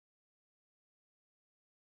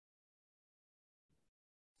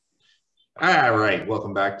All right,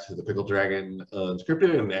 welcome back to the Pickled Dragon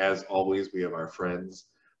Unscripted, and as always, we have our friends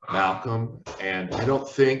Malcolm. And I don't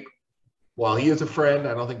think, while he is a friend,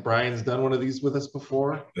 I don't think Brian's done one of these with us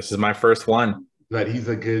before. This is my first one. But he's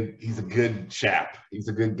a good chap. He's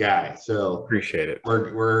a good guy. So Appreciate it.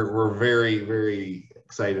 we're very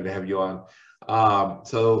excited to have you on.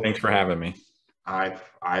 So Thanks for having me. I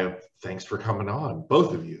thanks for coming on,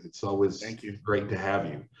 both of you. It's always great to have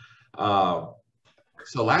you.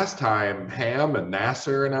 So last time, Ham and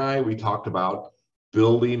Nasser and we talked about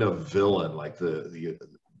building a villain, like the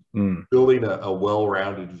building a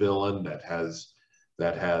well-rounded villain that has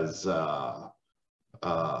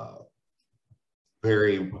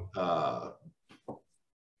very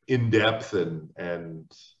in-depth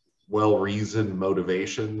and well-reasoned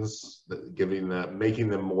motivations, making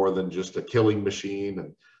them more than just a killing machine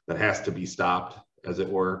and that has to be stopped, as it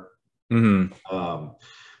were.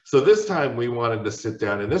 So this time we wanted to sit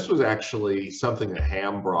down, and this was actually something that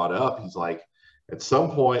Ham brought up. He's like, at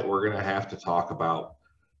some point we're going to have to talk about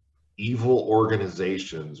evil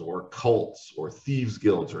organizations or cults or thieves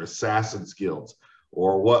guilds or assassins guilds,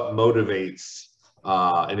 or what motivates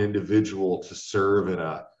an individual to serve in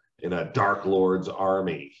a Dark Lord's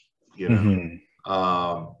army, you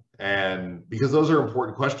know. And because those are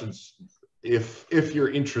important questions, if you're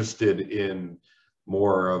interested in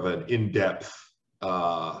more of an in-depth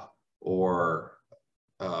or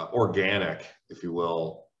organic, if you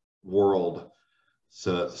will, world,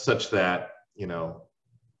 such that, you know,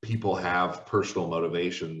 people have personal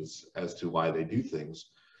motivations as to why they do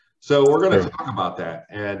things. So we're going to talk about that.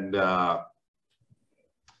 And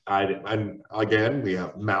again, we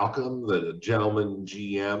have Malcolm, the gentleman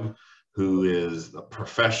GM, who is the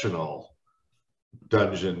professional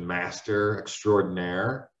dungeon master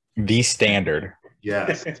extraordinaire. The standard.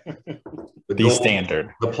 Yes. The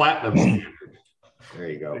standard. The platinum standard. There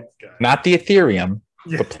you go. Not the Ethereum,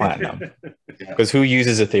 the platinum. Because who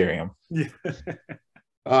uses Ethereum?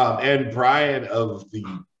 And Brian of the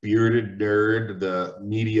Bearded Nerd, the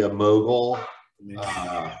media mogul.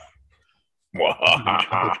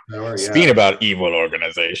 Speaking about evil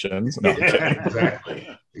organizations. No,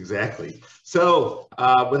 exactly. So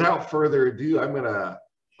without further ado, I'm going to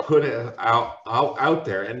put it out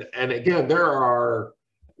there. And again, there are,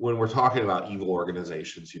 when we're talking about evil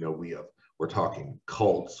organizations, you know, we're talking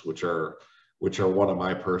cults, which are one of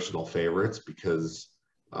my personal favorites, because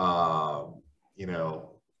you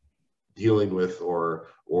know, dealing with or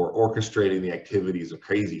orchestrating the activities of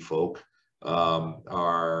crazy folk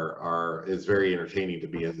is very entertaining to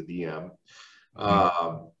me as a DM.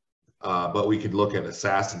 But we could look at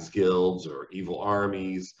assassins guilds or evil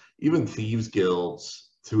armies, even thieves guilds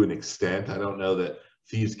to an extent. I don't know that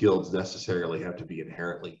thieves guilds necessarily have to be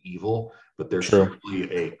inherently evil, but they're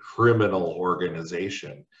certainly a criminal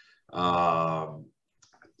organization.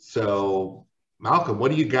 So Malcolm,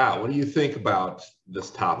 what do you got? What do you think about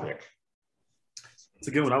this topic? It's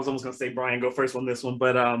a good one. I was almost going to say, Brian, go first on this one,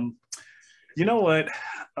 but you know what?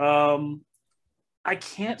 I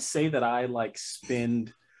can't say that I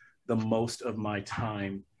spend the most of my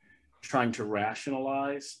time trying to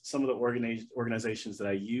rationalize some of the organizations that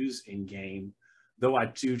I use in game, though I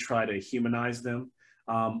do try to humanize them.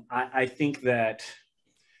 I think that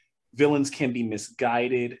villains can be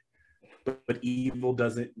misguided, but evil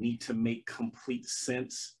doesn't need to make complete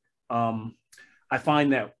sense. I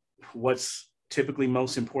find that what's typically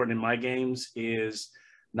most important in my games is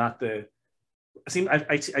not the,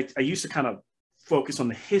 I used to kind of focus on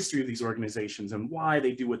the history of these organizations and why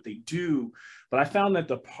they do what they do, but I found that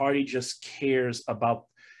the party just cares about,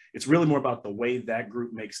 it's really more about the way that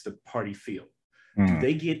group makes the party feel. Do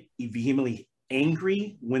they get vehemently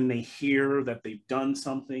angry when they hear that they've done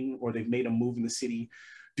something or they've made a move in the city?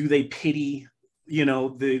 Do they pity, you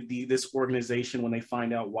know, this organization when they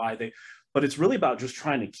find out why they, but it's really about just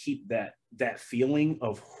trying to keep that feeling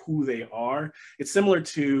of who they are. It's similar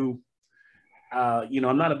to, you know,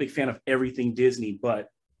 I'm not a big fan of everything Disney, but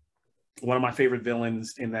one of my favorite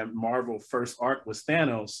villains in that Marvel first arc was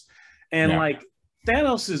Thanos. And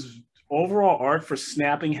Thanos's overall arc for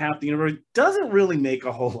snapping half the universe doesn't really make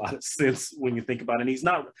a whole lot of sense when you think about it. And he's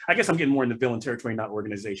not, I guess I'm getting more into villain territory, not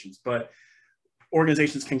organizations, but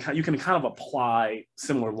organizations you can kind of apply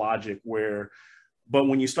similar logic but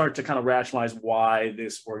when you start to kind of rationalize why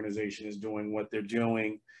this organization is doing what they're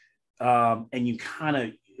doing, and you kind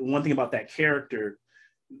of, one thing about that character,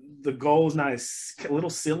 the goal is not as a little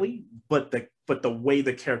silly, but the way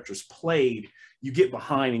the character's played, you get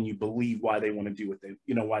behind and you believe why they want to do what they,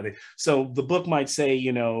 you know, why they. So the book might say,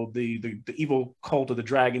 you know, the evil cult of the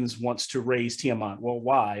dragons wants to raise Tiamat. Well,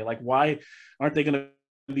 why? Like, why aren't they going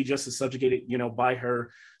to be just as subjugated, by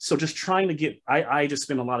her. So just trying to get, I just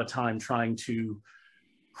spend a lot of time trying to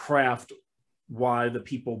craft why the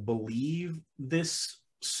people believe this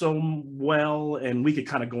so well. And we could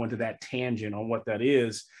kind of go into that tangent on what that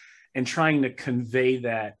is and trying to convey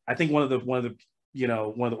that. I think one of the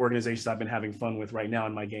organizations I've been having fun with right now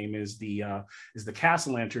in my game is the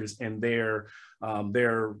Castellanters and their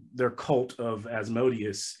cult of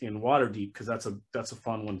Asmodeus in Waterdeep, because that's a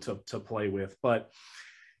fun one to play with. But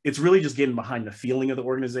it's really just getting behind the feeling of the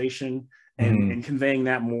organization and conveying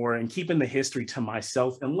that more and keeping the history to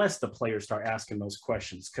myself, unless the players start asking those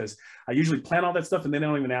questions, because I usually plan all that stuff and they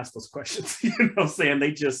don't even ask those questions. Saying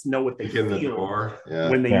they just know what they feel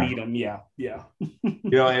when they meet them. Yeah.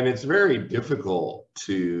 And it's very difficult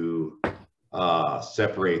to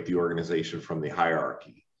separate the organization from the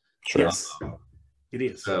hierarchy. Sure. Yes, it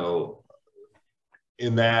is. So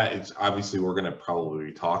in that, it's obviously we're going to probably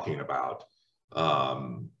be talking about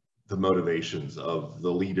the motivations of the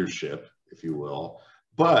leadership, if you will,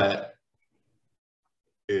 but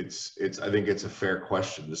I think it's a fair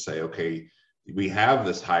question to say, okay, we have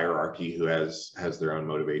this hierarchy who has their own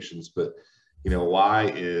motivations, but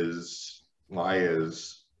why is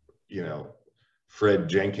Fred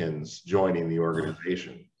Jenkins joining the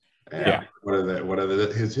organization, and what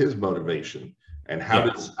are his motivation, and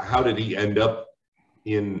how did he end up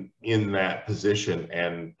in that position,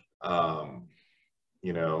 and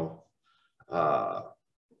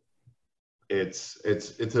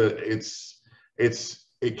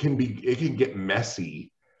it can get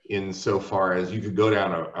messy insofar as you could go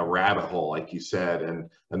down a rabbit hole, like you said, and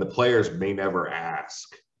the players may never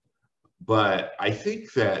ask. But I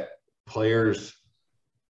think that players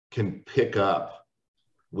can pick up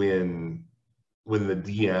when the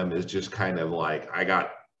DM is just kind of like, I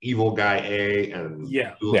got evil guy A and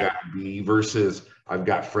evil guy B versus I've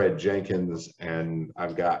got Fred Jenkins and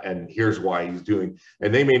here's why he's doing,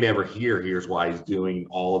 and they may never here's why he's doing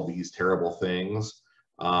all of these terrible things.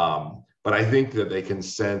 But I think that they can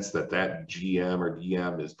sense that GM or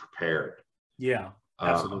DM is prepared. Yeah,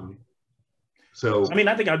 absolutely. So I mean,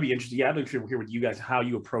 I think I'd be interested. Yeah, I'd like to hear with you guys how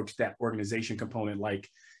you approach that organization component, like,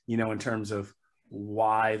 in terms of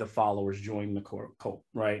why the followers join the cult,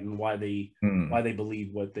 right? And why they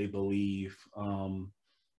believe what they believe,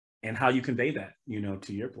 and how you convey that,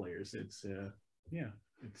 to your players. It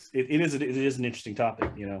is an interesting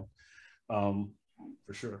topic,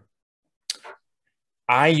 for sure.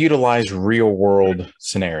 I utilize real world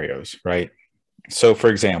scenarios, right? So for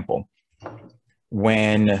example,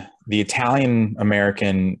 when the Italian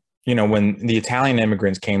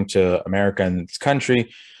immigrants came to America and this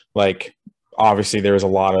country, like, obviously there was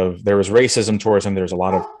racism towards them. There was a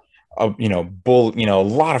lot of a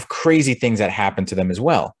lot of crazy things that happened to them as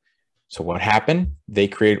well. So what happened? They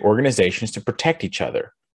created organizations to protect each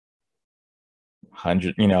other.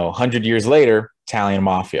 100 years later, Italian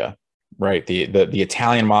mafia, right? The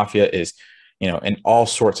Italian mafia is, in all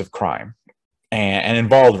sorts of crime and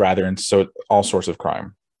involved rather in all sorts of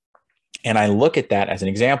crime. And I look at that as an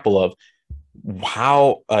example of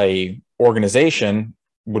how a organization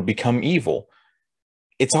would become evil.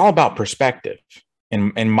 It's all about perspective.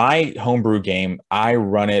 In my homebrew game, I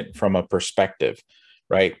run it from a perspective,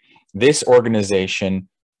 right? This organization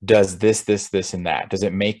does this, and that. Does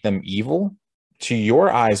it make them evil? To your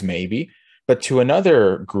eyes, maybe, but to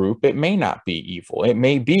another group, it may not be evil. It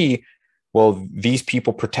may be, well, these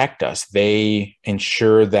people protect us. They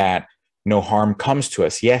ensure that no harm comes to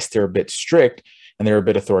us. Yes, they're a bit strict and they're a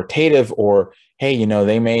bit authoritative, or, hey,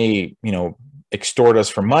 they may, extort us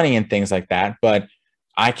for money and things like that, but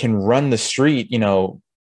I can run the street,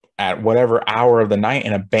 at whatever hour of the night,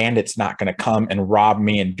 and a bandit's not going to come and rob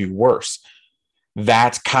me and do worse.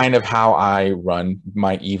 That's kind of how I run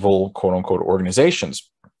my evil, quote unquote, organizations.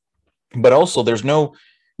 But also there's no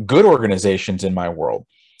good organizations in my world.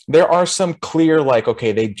 There are some clear, like,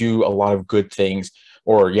 okay, they do a lot of good things,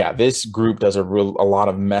 or yeah, this group does a lot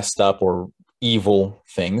of messed up or evil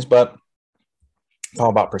things, but it's all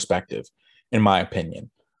about perspective, in my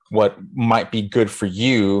opinion. What might be good for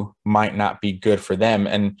you might not be good for them.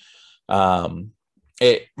 And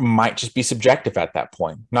it might just be subjective at that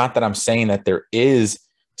point. Not that I'm saying that there is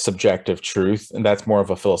subjective truth, and that's more of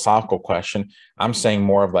a philosophical question. I'm saying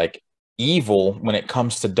more of like evil when it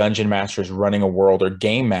comes to dungeon masters running a world or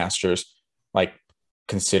game masters. Like,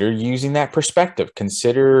 consider using that perspective.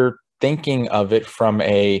 Consider thinking of it from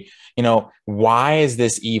a, why is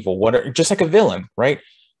this evil? Just like a villain, right?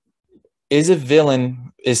 Let's use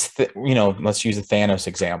the Thanos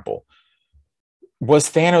example. Was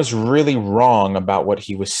Thanos really wrong about what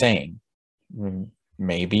he was saying?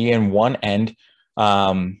 Maybe in one end,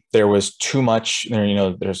 There was too much,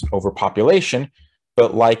 there's overpopulation,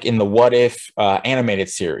 but like in the What If animated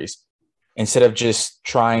series, instead of just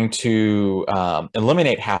trying to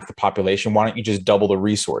eliminate half the population, why don't you just double the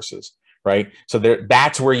resources, right? So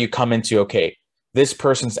that's where you come into, okay, this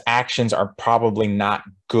person's actions are probably not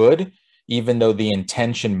good, even though the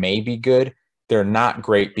intention may be good. They're not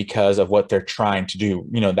great because of what they're trying to do,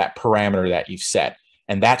 that parameter that you've set.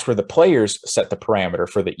 And that's where the players set the parameter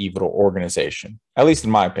for the evil organization, at least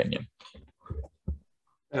in my opinion.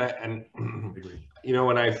 And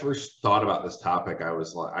when I first thought about this topic, I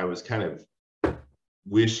was kind of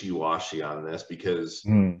wishy-washy on this because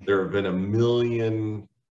there have been a million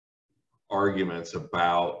arguments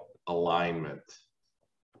about alignment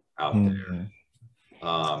out there.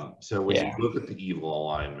 So when you look at the evil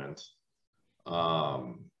alignment,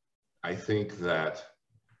 I think that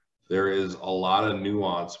there is a lot of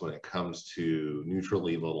nuance when it comes to neutral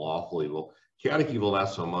evil, lawful evil. Chaotic evil, not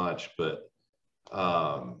so much, but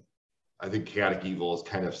I think chaotic evil is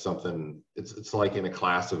kind of something, it's like in a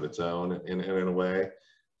class of its own in a way.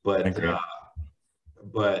 But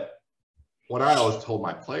what I always told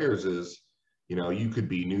my players is, you could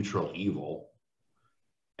be neutral evil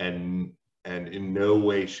and in no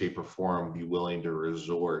way, shape, or form be willing to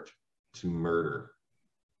resort to murder.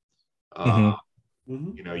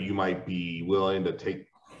 You might be willing to take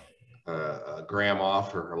a grandma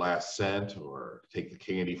for her last cent or take the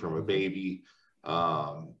candy from a baby,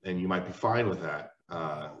 and you might be fine with that.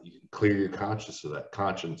 You can clear your conscience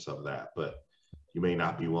of that, but you may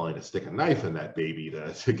not be willing to stick a knife in that baby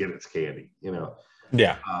to get its candy.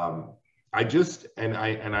 Yeah. I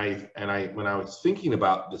when I was thinking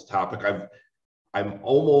about this topic, I'm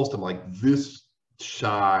like this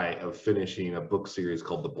shy of finishing a book series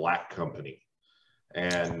called The Black Company,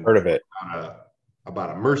 and heard of it,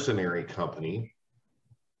 about a mercenary company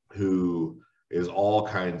who is all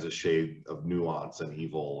kinds of shade of nuance and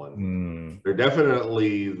evil, and they're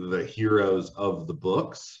definitely the heroes of the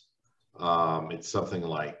books. It's something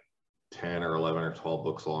like 10 or 11 or 12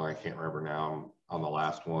 books long. I can't remember now. I'm on the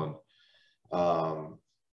last one.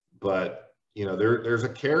 But there's a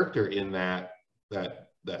character in that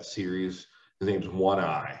series. His name's One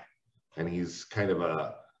Eye, and he's kind of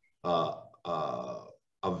a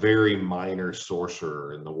very minor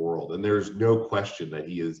sorcerer in the world, and there's no question that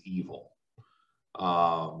he is evil.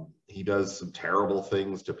 He does some terrible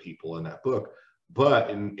things to people in that book,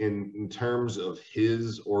 but in terms of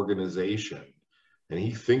his organization, and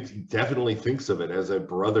he definitely thinks of it as a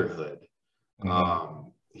brotherhood.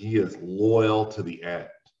 He is loyal to the end.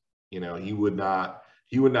 He would not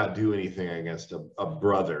do anything against a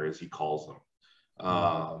brother, as he calls them.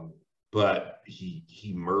 But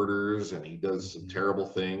he murders, and he does some terrible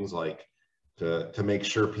things, like to make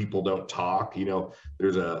sure people don't talk.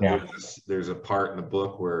 There's a part in the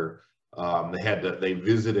book where they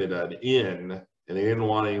visited an inn, and they didn't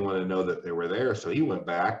want anyone to know that they were there, so he went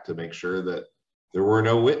back to make sure that there were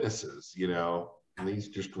no witnesses. And these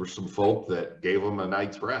just were some folk that gave them a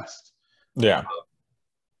night's rest. Yeah.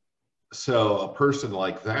 So a person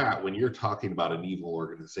like that, when you're talking about an evil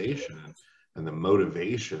organization and the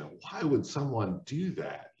motivation, why would someone do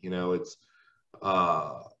that? It's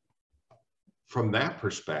from that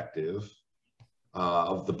perspective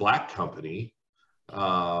of the Black Company,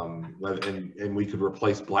 and we could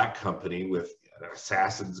replace Black Company with an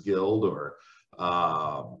Assassin's Guild or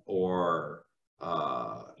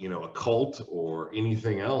a cult or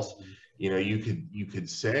anything else. You could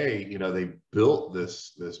say, they built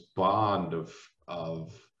this bond of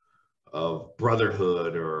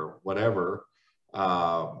brotherhood or whatever,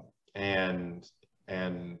 and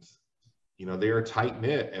they are tight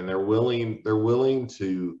knit, and they're willing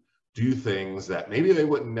to do things that maybe they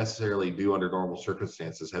wouldn't necessarily do under normal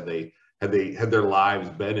circumstances had their lives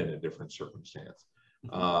been in a different circumstance.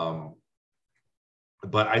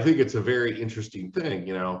 But I think it's a very interesting thing.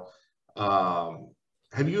 Have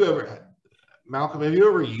you ever, Malcolm,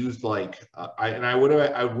 used I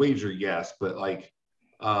would wager yes, but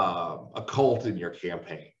a cult in your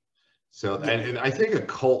campaign? So, and I think a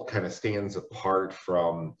cult kind of stands apart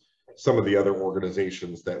from some of the other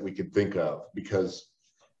organizations that we could think of, because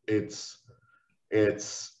it's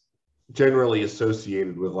generally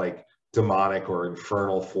associated with demonic or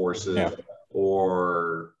infernal forces,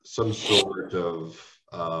 or some sort of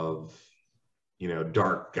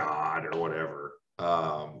dark god or whatever.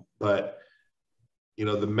 But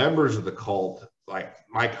the members of the cult, like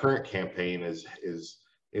my current campaign is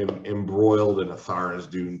embroiled in a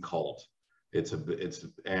Tharizdun cult.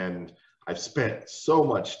 And I've spent so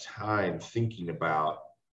much time thinking about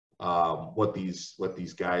what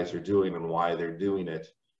these guys are doing and why they're doing it.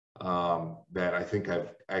 that I think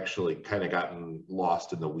I've actually kind of gotten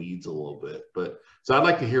lost in the weeds a little bit. But so I'd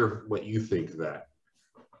like to hear what you think of that.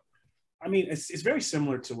 I mean, it's very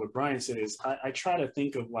similar to what Brian said. Is I try to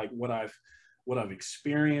think of like what I've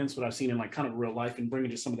experienced, what I've seen in like kind of real life, and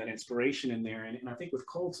bringing just some of that inspiration in there. And I think with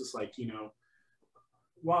cults, it's like, you know,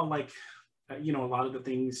 while like, you know, a lot of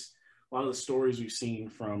the stories we've seen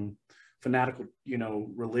from fanatical, you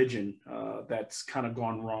know, religion that's kind of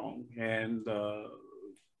gone wrong, and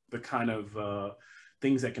the kind of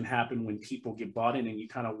things that can happen when people get bought in, and you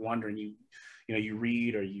kind of wonder, and you know, you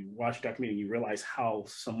read or you watch a documentary and you realize how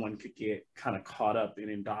someone could get kind of caught up and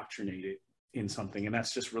indoctrinated in something. And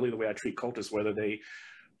that's just really the way I treat cultists, whether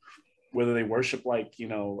they worship like, you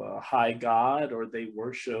know, a high God, or they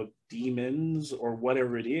worship demons or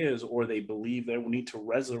whatever it is, or they believe they will need to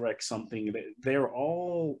resurrect something. They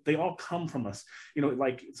all come from us. You know,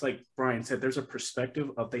 like, it's like Brian said, there's a perspective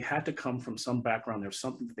of they had to come from some background. There's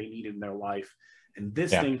something that they needed in their life, and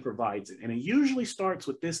this thing provides it. And it usually starts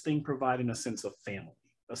with this thing providing a sense of family,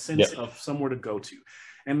 a sense of somewhere to go to.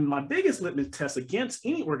 And my biggest litmus test against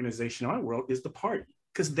any organization in my world is the party,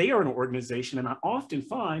 because they are an organization, and I often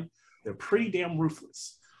find they're pretty damn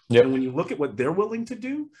ruthless. And when you look at what they're willing to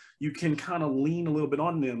do, you can kind of lean a little bit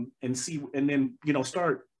on them and see, and then, you know,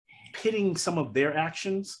 start pitting some of their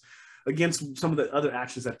actions against some of the other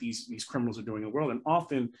actions that these criminals are doing in the world. And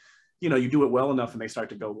often, you know, you do it well enough and they start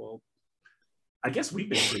to go, well, I guess we've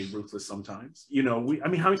been pretty ruthless sometimes. You know, I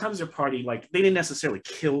mean, how many times their party, like, they didn't necessarily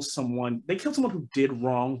kill someone. They killed someone who did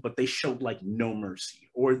wrong, but they showed like no mercy,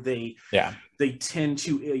 or they tend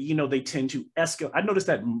to, you know, they tend to escalate. I noticed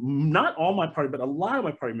that not all my party, but a lot of my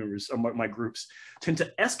party members or my groups tend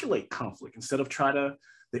to escalate conflict instead of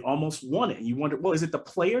they almost want it. And you wonder, well, is it the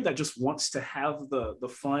player that just wants to have the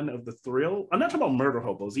fun of the thrill? I'm not talking about murder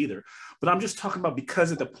hobos either, but I'm just talking about,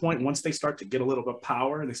 because at the point, once they start to get a little bit of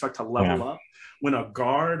power and they start to level up, when a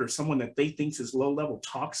guard or someone that they think is low level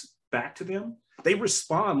talks back to them, they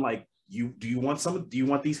respond like, do you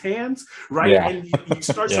want these hands? Right. And you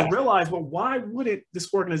start to realize, well, why wouldn't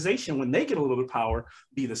this organization, when they get a little bit of power,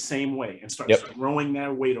 be the same way and start throwing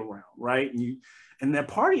their weight around? Right. And their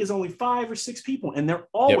party is only 5 or 6 people, and they're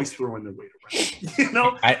always throwing their weight around. You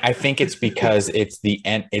know, I think it's because it's the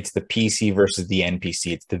PC versus the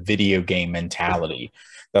NPC. It's the video game mentality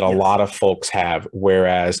that a lot of folks have.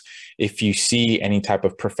 Whereas if you see any type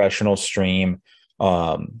of professional stream,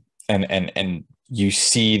 and you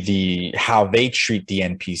see how they treat the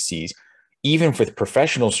NPCs, even with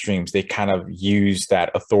professional streams, they kind of use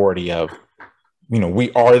that authority of, you know,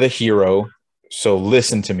 we are the hero, so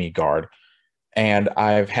listen to me, guard. And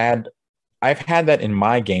I've had that in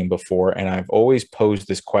my game before, and I've always posed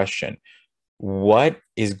this question: what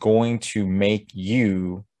is going to make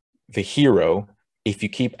you the hero if you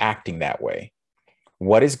keep acting that way?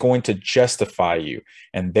 What is going to justify you?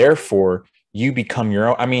 And therefore you become your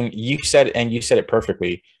own. I mean, you said it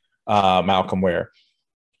perfectly, Malcolm,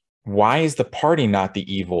 why is the party not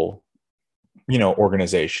the evil, you know,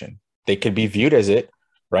 organization? They could be viewed as it,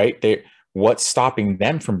 right? What's stopping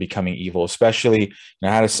them from becoming evil? Especially, you know,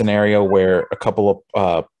 I had a scenario where a couple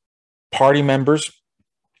of party members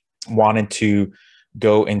wanted to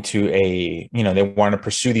go into they wanted to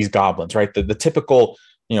pursue these goblins, right? The typical,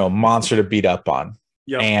 you know, monster to beat up on.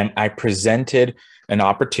 And I presented an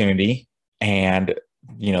opportunity, and,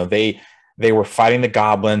 you know, they were fighting the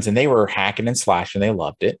goblins, and they were hacking and slashing. They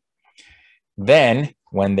loved it. Then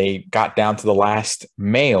when they got down to the last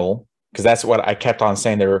male, because that's what I kept on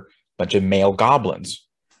saying, there were bunch of male goblins.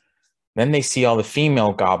 Then they see all the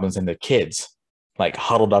female goblins and the kids like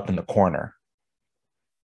huddled up in the corner.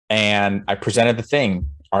 And I presented the thing: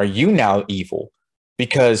 are you now evil?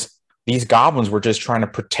 Because these goblins were just trying to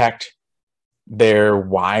protect their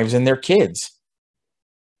wives and their kids.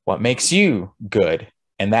 What makes you good?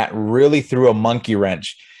 And that really threw a monkey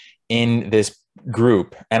wrench in this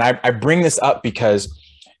group. And I bring this up because,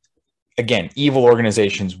 again, evil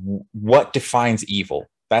organizations, what defines evil?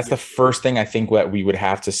 That's the first thing I think that we would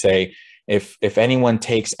have to say. If anyone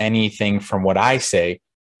takes anything from what I say,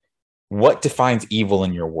 what defines evil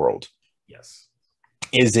in your world? Yes.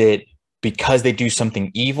 Is it because they do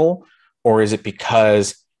something evil, or is it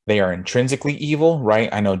because they are intrinsically evil, right?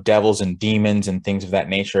 I know devils and demons and things of that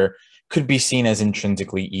nature could be seen as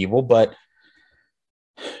intrinsically evil, but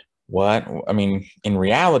in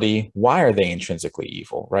reality, why are they intrinsically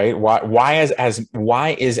evil, right? Why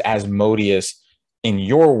is Asmodeus in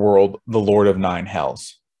your world the Lord of 9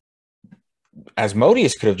 hells?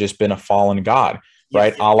 Asmodeus could have just been a fallen god,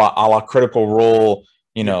 right? A la Critical Role,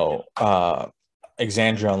 you know,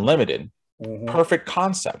 Exandria Unlimited. Perfect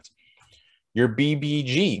concept. Your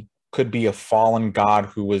BBG could be a fallen god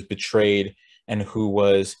who was betrayed and who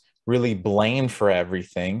was really blamed for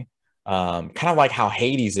everything. Kind of like how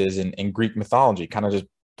Hades is in Greek mythology, kind of just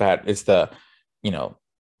that it's the, you know,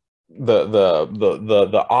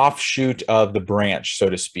 the offshoot of the branch, so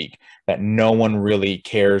to speak, that no one really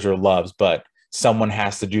cares or loves, but someone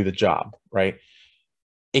has to do the job, right?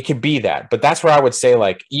 It could be that, but that's where I would say,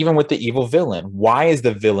 like, even with the evil villain, why is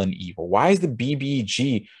the villain evil? Why is the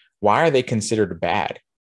BBG? Why are they considered bad?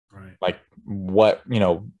 Right. Like, what, you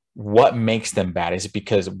know, what makes them bad? Is it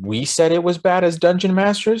because we said it was bad as dungeon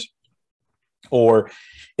masters, or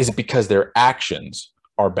is it because their actions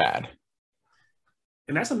are bad?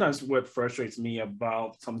 And that's sometimes what frustrates me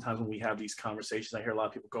about sometimes when we have these conversations. I hear a lot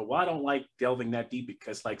of people go, well, I don't like delving that deep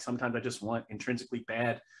because, like, sometimes I just want intrinsically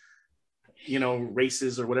bad, you know,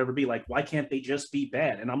 races or whatever be. Like, why can't they just be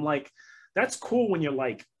bad? And I'm like, that's cool when you're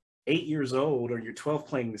like 8 years old or you're 12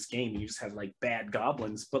 playing this game and you just have like bad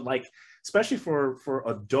goblins. But like, especially for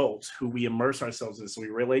adults who we immerse ourselves in, so we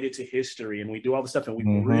relate it to history and we do all the stuff and we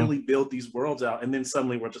really build these worlds out. And then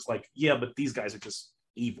suddenly we're just like, yeah, but these guys are just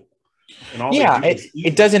evil. And all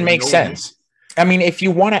it doesn't make sense. I mean, if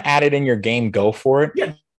you want to add it in your game, go for it.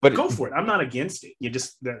 Yeah, but go for it. I'm not against it. You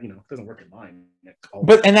just, you know, it doesn't work in mine.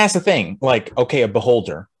 But, and that's the thing. Like, okay, a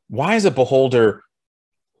beholder. Why is a beholder?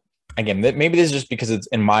 Again, maybe this is just because it's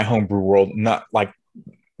in my homebrew world. Not like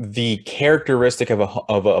the characteristic of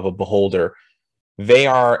a beholder. They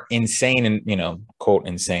are insane, and, you know, quote,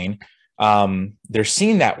 insane. They're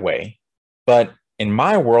seen that way, but in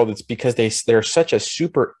my world, it's because they're such a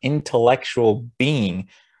super intellectual being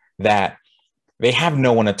that they have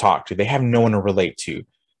no one to talk to. They have no one to relate to.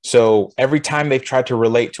 So every time they've tried to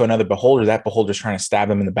relate to another beholder, that beholder's trying to stab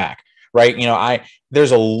them in the back, right? You know,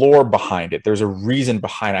 there's a lore behind it. There's a reason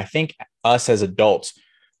behind it. I think us as adults,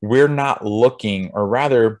 we're not looking, or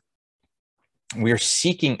rather, we're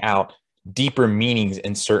seeking out deeper meanings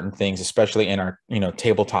in certain things, especially in our, you know,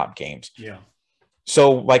 tabletop games. Yeah.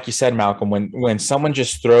 So, like you said, Malcolm, when someone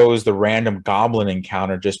just throws the random goblin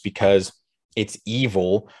encounter just because it's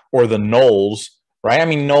evil, or the gnolls, right? I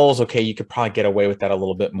mean, gnolls, okay, you could probably get away with that a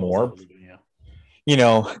little bit more, yeah. You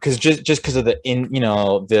know, because just because of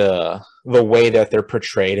the way that they're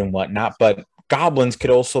portrayed and whatnot. But goblins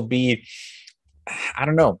could also be, I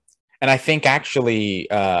don't know. And I think actually,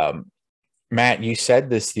 Matt, you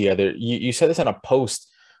said this you said this on a post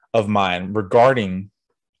of mine regarding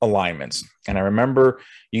alignments. And I remember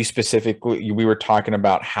you specifically, we were talking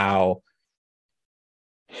about how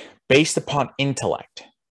based upon intellect,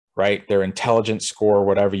 right? Their intelligence score,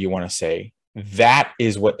 whatever you want to say, that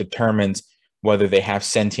is what determines whether they have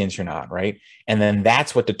sentience or not, right? And then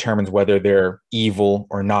that's what determines whether they're evil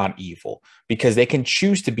or not evil, because they can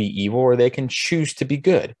choose to be evil or they can choose to be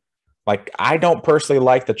good. Like, I don't personally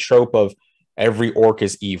like the trope of every orc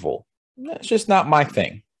is evil. That's just not my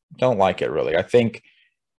thing. Don't like it, really. I think,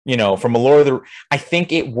 you know, from I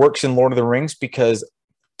think it works in Lord of the Rings because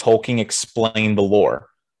Tolkien explained the lore.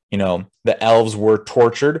 You know, the elves were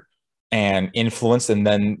tortured and influenced, and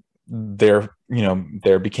then there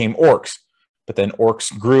became orcs. But then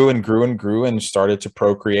orcs grew and grew and grew and started to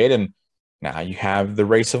procreate, and now you have the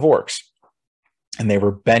race of orcs. And they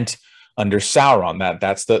were bent under Sauron.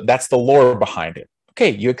 That's the lore behind it. Okay,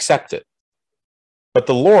 you accept it. But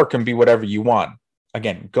the lore can be whatever you want.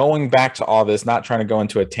 Again, going back to all this, not trying to go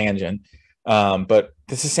into a tangent, but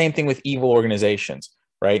it's the same thing with evil organizations,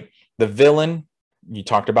 right? The villain, you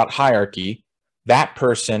talked about hierarchy. That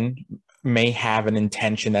person may have an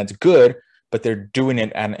intention that's good, but they're doing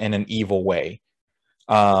it in an evil way.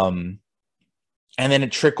 And then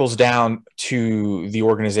it trickles down to the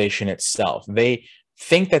organization itself. They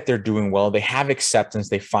think that they're doing well. They have acceptance.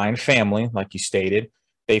 They find family, like you stated.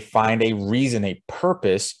 They find a reason, a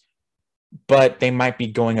purpose, but they might be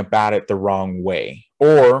going about it the wrong way,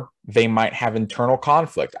 or they might have internal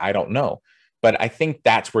conflict. I don't know. But I think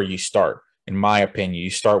that's where you start, in my opinion. You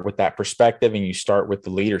start with that perspective, and you start with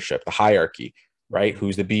the leadership, the hierarchy, right?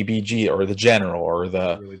 Who's the BBG or the general or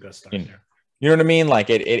the, really best start you know what I mean? Like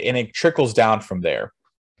it trickles down from there.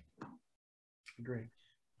 Agree.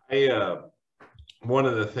 One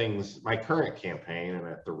of the things, my current campaign, and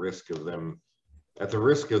at the risk of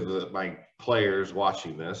my players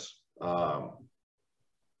watching this,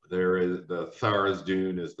 there is the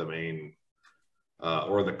Tharizdun is the main,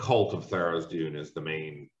 or the cult of Tharizdun is the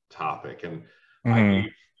main topic, and I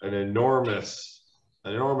gave an enormous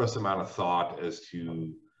amount of thought as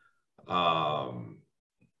to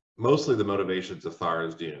mostly the motivations of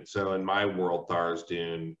Tharizdun. So in my world,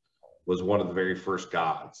 Tharizdun was one of the very first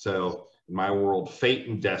gods. So in my world, fate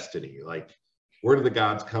and destiny, like where do the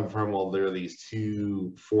gods come from? Well, there are these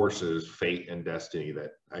two forces, fate and destiny,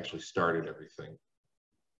 that actually started everything.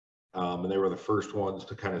 And they were the first ones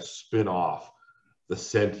to kind of spin off the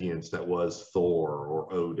sentience that was Thor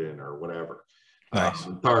or Odin or whatever. Nice.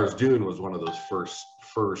 Thor's Dune was one of those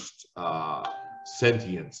first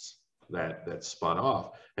sentience that spun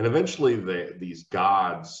off, and eventually these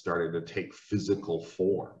gods started to take physical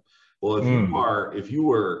form. Well, if you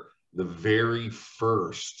were the very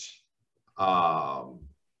first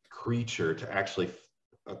creature to actually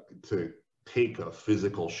to take a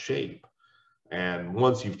physical shape, and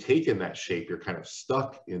once you've taken that shape, you're kind of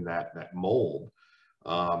stuck in that mold.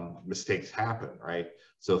 Mistakes happen, right?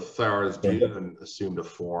 So Thor's Dune assumed a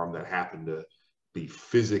form that happened to be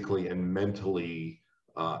physically and mentally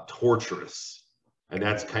torturous, and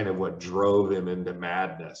that's kind of what drove him into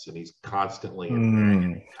madness. And he's constantly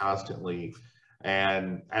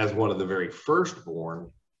and as one of the very firstborn,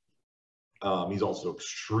 he's also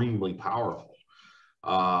extremely powerful.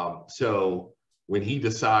 So when he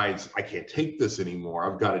decides, I can't take this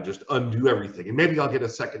anymore, I've got to just undo everything, and maybe I'll get a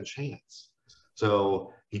second chance.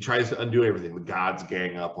 So he tries to undo everything. The gods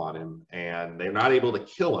gang up on him, and they're not able to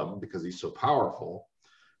kill him because he's so powerful.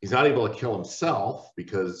 He's not able to kill himself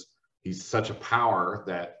because he's such a power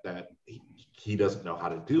that he doesn't know how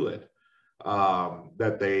to do it. And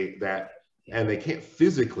they can't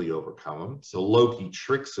physically overcome him. So Loki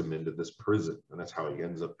tricks him into this prison, and that's how he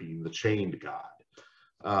ends up being the chained god.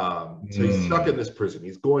 So he's stuck in this prison.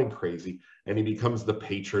 He's going crazy, and he becomes the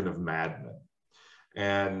patron of madmen.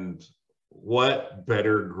 And what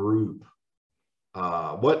better group?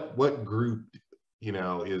 What group,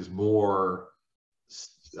 is more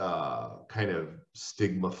kind of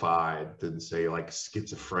stigmatized than, say, like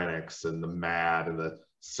schizophrenics and the mad and the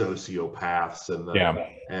sociopaths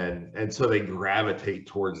and so they gravitate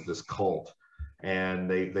towards this cult, and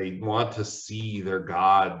they want to see their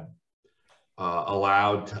god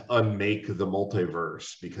allowed to unmake the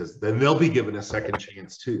multiverse, because then they'll be given a second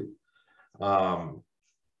chance too.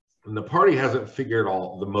 And the party hasn't figured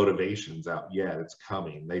all the motivations out yet. It's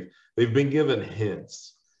coming. They've been given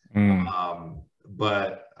hints,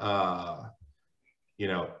 but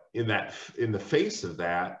in the face of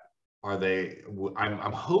that,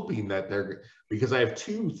 I'm hoping that because I have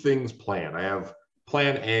two things planned. I have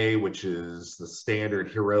plan A, which is the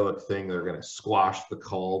standard heroic thing. They're going to squash the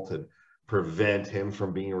cult and prevent him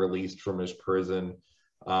from being released from his prison.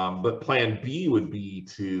 But plan B would be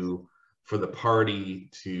for the party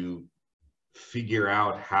to figure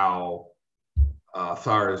out how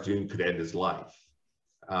Thor's Dune could end his life.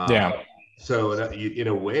 So in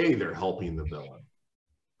a way, they're helping the villain.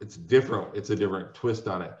 It's different. It's a different twist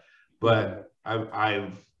on it. But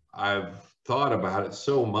I've thought about it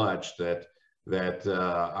so much that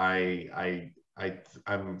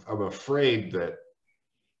I'm afraid that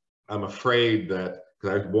because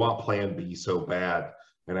I want plan B so bad,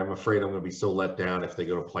 and I'm afraid I'm going to be so let down if they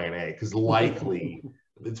go to plan A, because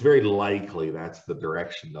it's very likely that's the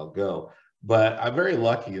direction they'll go. But I'm very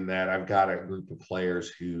lucky in that I've got a group of players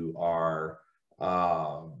who are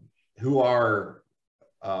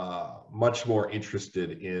much more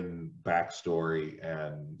interested in backstory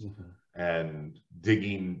and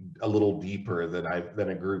digging a little deeper than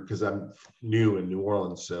a group, because I'm new in New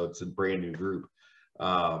Orleans, so it's a brand new group,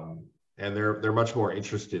 and they're much more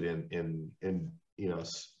interested in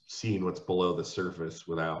seeing what's below the surface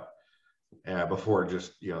before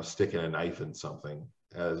just sticking a knife in something,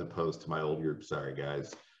 as opposed to my old group. Sorry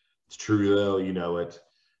guys, it's true though, it.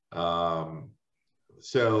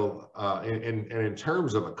 So in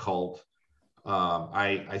terms of a cult,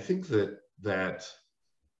 I think that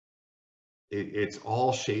it's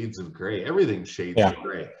all shades of gray. Everything's shades of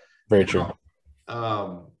gray. Very true.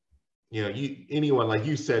 Anyone, like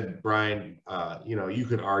you said, Brian, you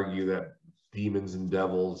could argue that demons and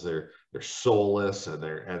devils, they're soulless, and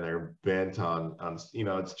they're bent on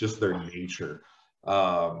it's just their nature.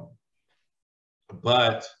 But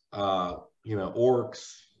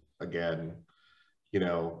orcs, again,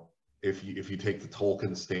 if you take the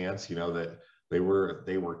Tolkien stance, that they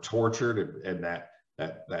were tortured, and that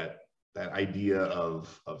idea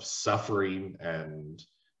of suffering and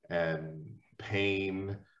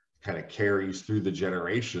pain kind of carries through the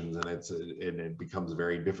generations, and it becomes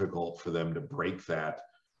very difficult for them to break that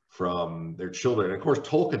from their children. And of course,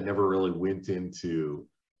 Tolkien never really went into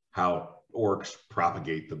how orcs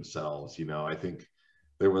propagate themselves. I think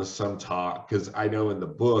there was some talk, because I know in the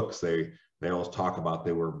books they always talk about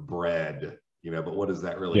they were bred, but what does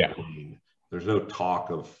that really mean? There's no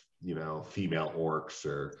talk of female orcs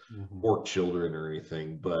or orc children or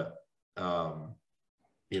anything. But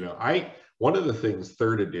one of the things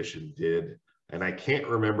third edition did, and I can't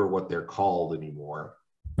remember what they're called anymore,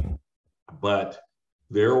 but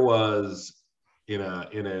there was in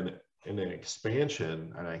an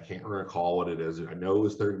expansion, and I can't recall what it is. I know it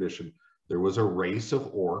was third edition. There was a race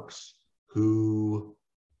of orcs who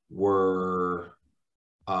were,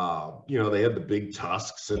 they had the big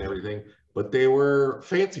tusks and everything, but they were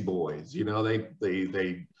fancy boys.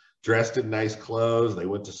 They dressed in nice clothes. They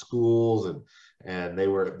went to schools, and they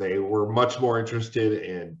were much more interested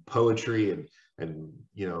in poetry and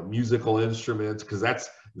musical instruments, because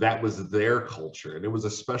that was their culture, and it was a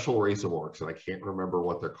special race of orcs, and I can't remember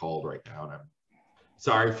what they're called right now, and I'm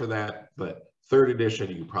sorry for that, but third edition,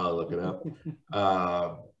 you can probably look it up.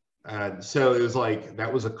 And so it was like,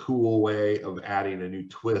 that was a cool way of adding a new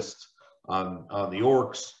twist on the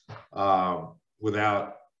orcs,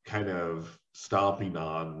 without kind of stomping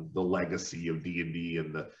on the legacy of D&D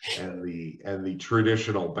and the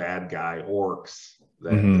traditional bad guy orcs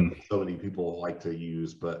that so many people like to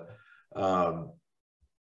use. But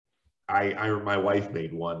my wife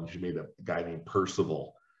made one. She made a guy named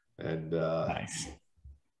Percival, and Nice.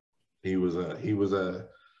 he was a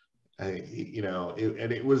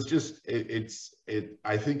and it was just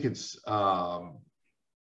I think it's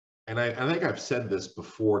and I think I've said this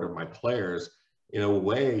before to my players. In a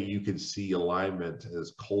way, you could see alignment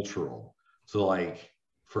as cultural. So like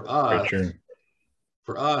for us,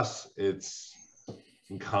 it's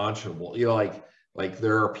unconscionable. Like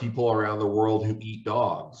there are people around the world who eat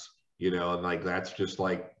dogs, and like that's just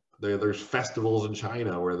like there's festivals in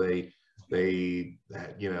China where they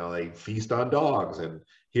feast on dogs, and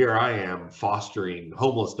here I am fostering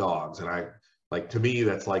homeless dogs, and to me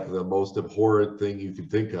that's like the most abhorrent thing you can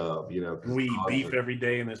think of. We eat beef every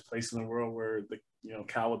day in this place in the world where the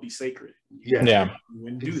cow would be sacred. Yeah.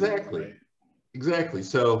 Exactly. Right? Exactly.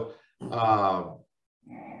 So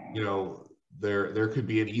there could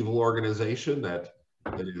be an evil organization that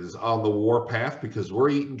is on the war path because we're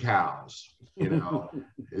eating cows.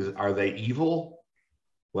 Are they evil?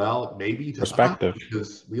 Well, maybe to us,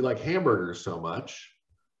 because we like hamburgers so much,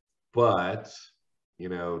 but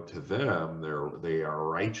to them, they are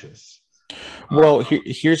righteous. Well,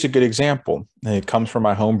 here's a good example. It comes from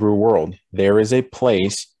my homebrew world. There is a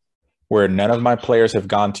place where none of my players have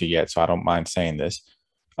gone to yet, so I don't mind saying this.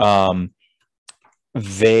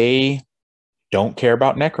 They don't care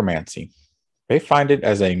about necromancy. They find it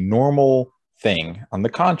as a normal thing. On the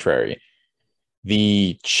contrary,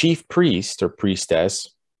 the chief priest or priestess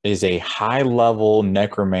is a high-level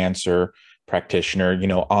necromancer practitioner,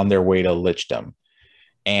 on their way to lichdom.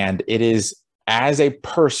 And it is, as a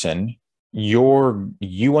person,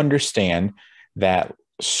 you understand that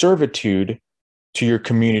servitude to your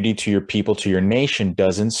community, to your people, to your nation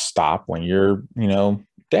doesn't stop when you're,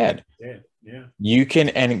 dead. Yeah. You can,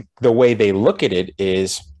 and the way they look at it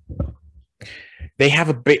is they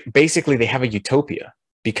have basically they have a utopia,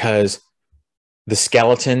 because the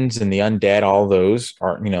skeletons and the undead, all those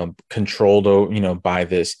are, controlled, by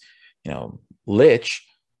this, lich,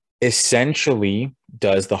 essentially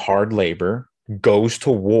does the hard labor, goes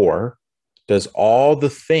to war, does all the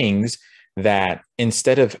things that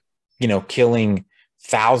instead of, killing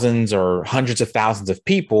thousands or hundreds of thousands of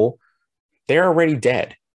people, they're already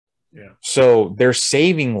dead. Yeah. So they're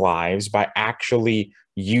saving lives by actually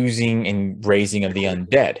using and raising of the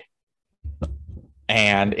undead.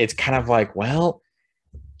 And it's kind of like, well,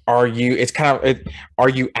 are you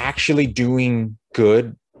actually doing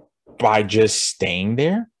good by just staying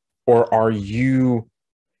there? Or are you,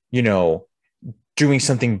 doing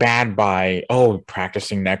something bad by,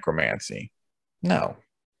 practicing necromancy? No.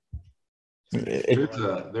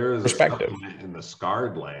 There is perspective. A settlement in the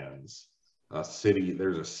Scarred Lands,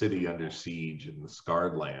 there's a city under siege in the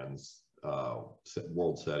Scarred Lands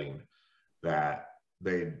world setting, that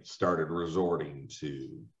they started resorting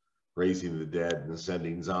to raising the dead and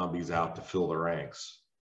sending zombies out to fill the ranks.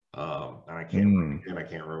 And I can't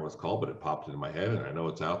remember what it's called, but it popped into my head, and I know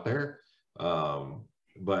it's out there.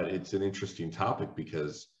 But it's an interesting topic,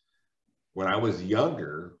 because when I was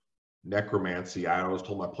younger, necromancy, I always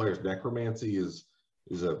told my players, necromancy is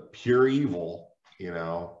a pure evil.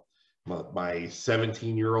 My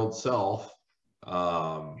 17-year-old self,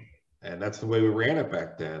 and that's the way we ran it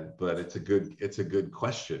back then. But it's a good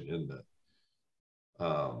question, isn't it?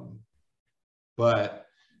 But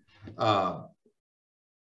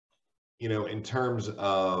in terms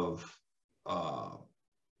of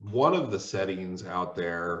one of the settings out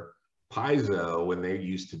there, Paizo, when they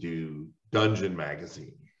used to do Dungeon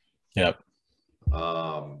Magazine. Yep.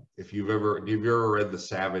 Have you ever read The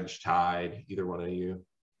Savage Tide? Either one of you?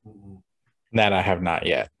 That I have not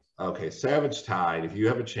yet. Okay, Savage Tide. If you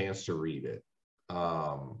have a chance to read it,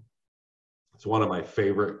 It's one of my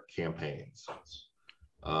favorite campaigns.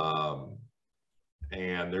 And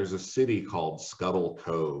there's a city called Scuttle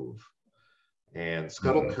Cove. And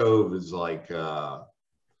Scuttle Cove is like,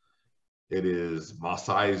 it is Mos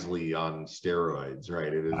Eisley on steroids,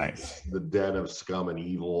 right? It is the den of scum and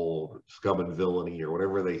evil, scum and villainy, or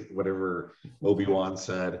whatever Obi-Wan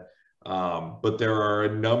said. But there are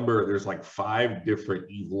there's like 5 different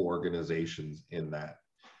evil organizations in that.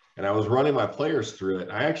 And I was running my players through it.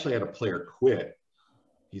 I actually had a player quit.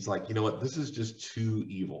 He's like, you know what? This is just too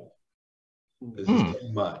evil. This is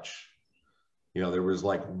too much. You know, there was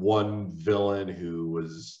like one villain who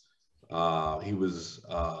was, he was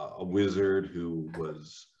a wizard who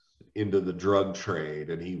was into the drug trade,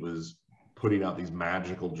 and he was putting out these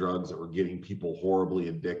magical drugs that were getting people horribly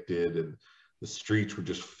addicted, and the streets were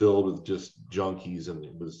just filled with just junkies, and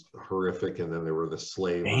it was horrific. And then there were the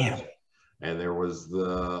slavers, and there was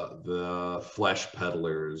the flesh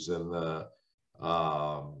peddlers, and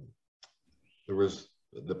it was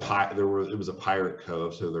a pirate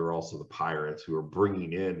cove, so there were also the pirates who were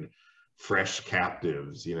bringing in fresh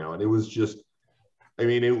captives, you know. And it was just, I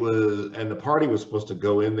mean, it was, and the party was supposed to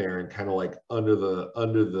go in there and kind of like under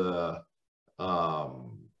the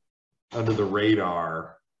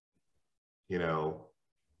radar, you know,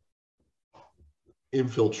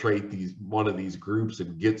 infiltrate one of these groups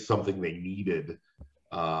and get something they needed,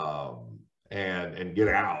 and get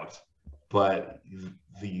out. But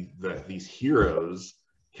these heroes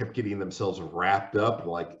kept getting themselves wrapped up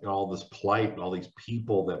like in all this plight and all these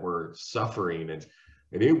people that were suffering, and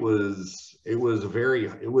it was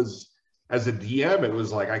as a DM, it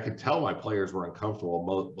was like I could tell my players were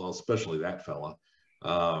uncomfortable, well, especially that fella,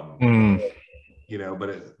 you know.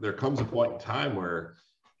 But there comes a point in time where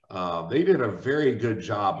they did a very good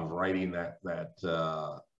job of writing that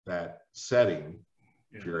setting.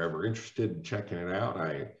 If you're ever interested in checking it out,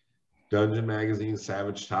 Dungeon Magazine,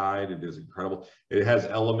 Savage Tide, it is incredible. It has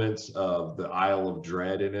elements of the Isle of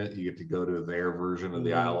Dread in it. You get to go to their version of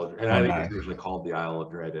the Isle of Dread. And I think it's usually called the Isle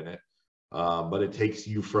of Dread in it. But it takes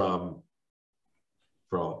you from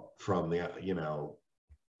the, you know,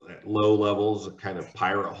 low levels of kind of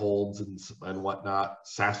pirate holds and whatnot,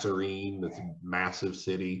 Sasserine, that's a massive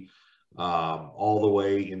city, all the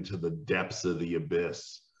way into the depths of the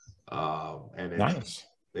abyss. And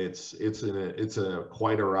it's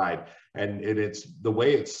quite a ride. And it's the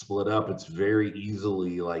way it's split up, it's very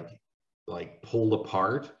easily like pulled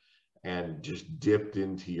apart and just dipped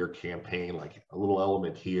into your campaign, like a little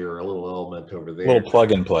element here, a little element over there, a little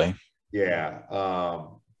plug and play.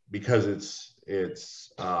 Because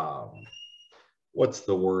it's what's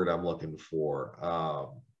the word I'm looking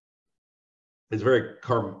for? It's very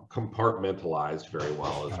compartmentalized very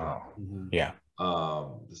well as well.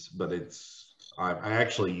 But I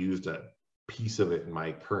actually used a piece of it in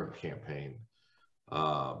my current campaign.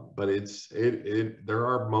 But there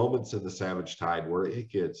are moments in the Savage Tide where it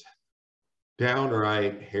gets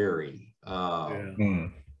downright hairy.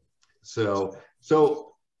 So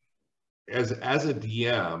as a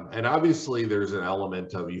DM, and obviously there's an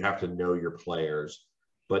element of you have to know your players,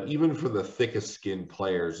 but even for the thickest skinned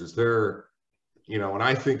players, is there, you know, when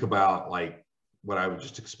I think about like what I was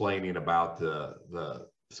just explaining about the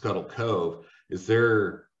Scuttle Cove, is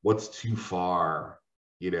there what's too far,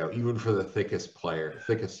 you know, even for the thickest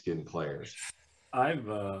skinned players?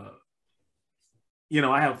 You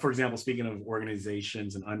know, I have, for example, speaking of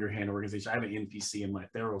organizations and underhand organizations, I have an NPC in my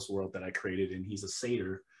Theros world that I created, and he's a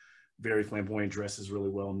satyr, very flamboyant, dresses really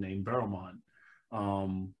well, named Barrowmon.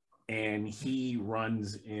 And he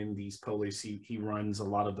runs in these police, he runs a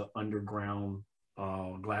lot of the underground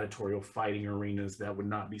gladiatorial fighting arenas that would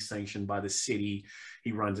not be sanctioned by the city.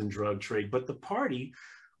 He runs in drug trade, but the party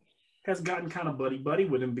has gotten kind of buddy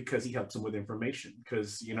with him because he helps them with information.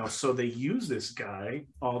 Because, you know, so they use this guy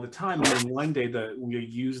all the time. And then one day we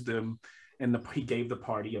used them, and he gave the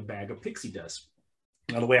party a bag of pixie dust.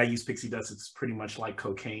 Now, the way I use pixie dust, it's pretty much like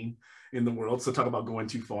cocaine in the world. So talk about going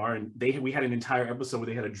too far. And we had an entire episode where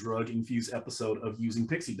they had a drug-infused episode of using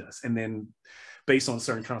pixie dust. And then based on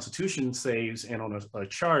certain constitution saves and on a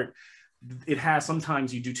chart, it has,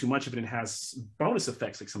 sometimes you do too much of it and it has bonus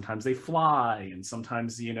effects. Like sometimes they fly, and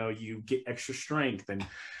sometimes, you know, you get extra strength. And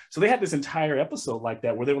so they had this entire episode like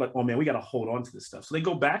that where they were like, oh man, we got to hold on to this stuff. So they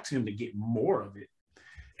go back to him to get more of it.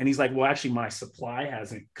 And he's like, well, actually my supply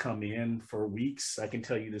hasn't come in for weeks. I can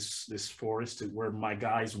tell you this forest where my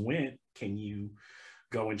guys went. Can you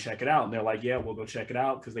go and check it out? And they're like, yeah, we'll go check it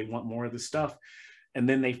out, because they want more of this stuff. And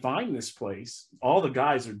then they find this place. All the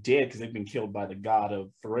guys are dead because they've been killed by the god of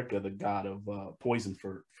Farika, the god of poison,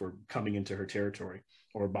 for coming into her territory,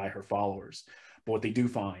 or by her followers. But what they do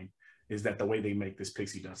find is that the way they make this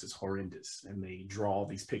pixie dust is horrendous. And they draw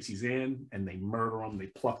these pixies in and they murder them. They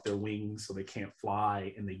pluck their wings so they can't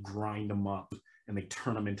fly, and they grind them up and they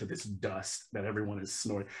turn them into this dust that everyone is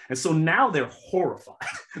snorting. And so now they're horrified.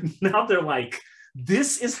 Now they're like,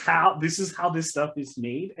 this is how this stuff is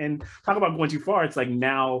made. And talk about going too far. It's like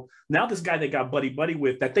now this guy they got buddy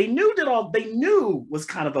with that they knew was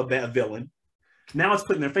kind of a bad villain. Now it's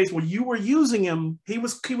put in their face, well, you were using him. He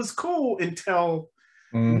was cool until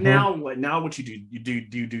now what? Now what you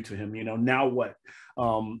do to him? You know, now what?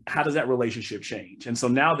 How does that relationship change? And so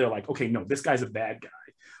now they're like, okay, no, this guy's a bad guy.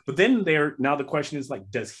 But then now the question is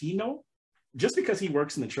like, does he know? Just because he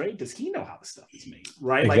works in the trade, does he know how the stuff is made?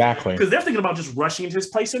 Right? Exactly. Because they're thinking about just rushing into his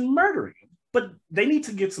place and murdering him. But they need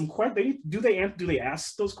to get some questions. Do they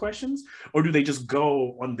ask those questions, or do they just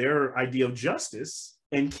go on their idea of justice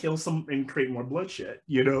and kill some and create more bloodshed?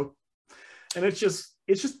 You know, and it's just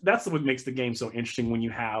that's what makes the game so interesting when you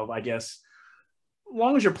have, I guess, as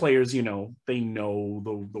long as your players, you know, they know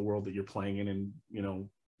the world that you're playing in, and you know,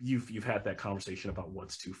 you've had that conversation about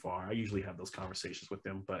what's too far. I usually have those conversations with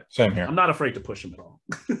them, but same here. I'm not afraid to push them at all.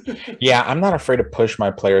 Yeah, I'm not afraid to push my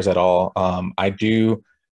players at all. I do.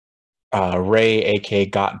 Ray, aka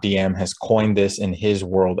Got DM, has coined this in his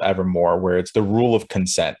world Evermore, where it's the rule of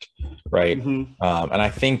consent, right? And I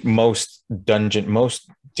think most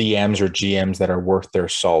DMs or GMs that are worth their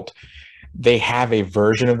salt, they have a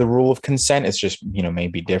version of the rule of consent. It's just, you know,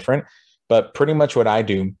 maybe different, but pretty much what I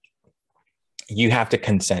do, you have to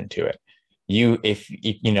consent to it. If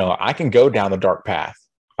you know, I can go down the dark path.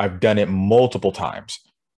 I've done it multiple times,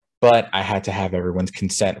 but I had to have everyone's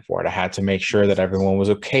consent for it. I had to make sure that everyone was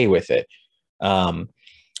okay with it.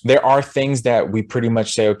 There are things that we pretty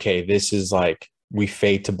much say, okay, this is like, we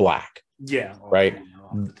fade to black. Yeah. Right.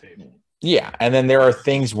 Off the table. Yeah. And then there are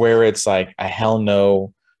things where it's like, a hell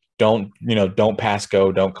no, don't pass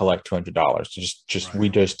go, don't collect $200. Just right. We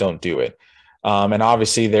just don't do it. And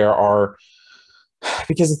obviously there are,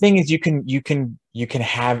 because the thing is, you can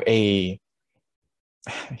have a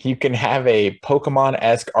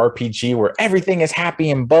Pokemon-esque RPG where everything is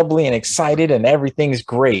happy and bubbly and excited and everything's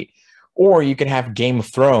great. Or you can have Game of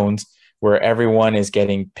Thrones where everyone is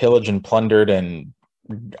getting pillaged and plundered and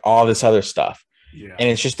all this other stuff. Yeah. And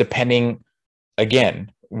it's just depending,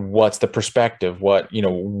 again, what's the perspective? What are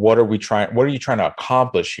you trying to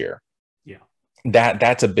accomplish here? Yeah.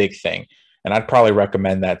 That's a big thing. And I'd probably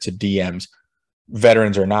recommend that to DMs,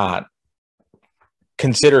 veterans or not.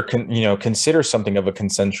 Consider something of a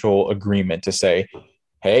consensual agreement to say,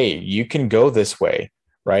 hey, you can go this way,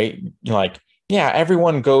 right? Like, yeah,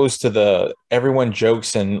 everyone jokes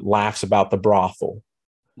and laughs about the brothel.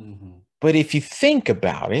 But if you think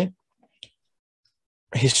about it,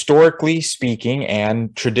 historically speaking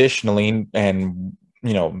and traditionally and,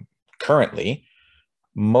 you know, currently,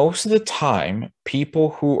 most of the time,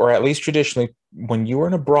 people who, or at least traditionally, when you were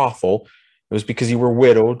in a brothel, it was because you were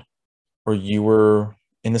widowed, or you were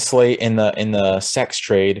in the sex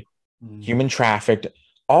trade, human trafficked,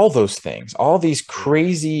 all those things, all these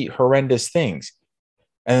crazy, horrendous things,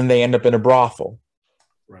 and then they end up in a brothel.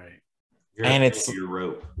 Right. You're at the end of your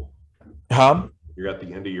rope. Huh? You're at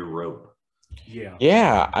the end of your rope. Yeah.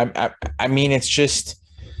 Yeah. I mean, it's just,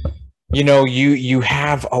 you know, you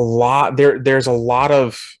have a lot there's a lot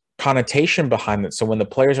of connotation behind it. So when the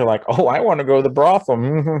players are like, oh, I want to go to the brothel,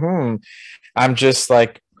 I'm just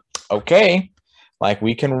like, okay, like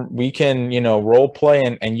we can, you know, role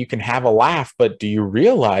play and you can have a laugh, but do you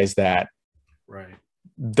realize that right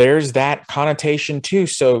there's that connotation too?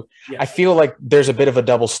 So yeah. I feel like there's a bit of a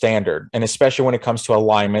double standard, and especially when it comes to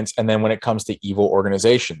alignments, and then when it comes to evil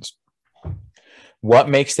organizations, what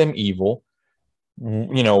makes them evil?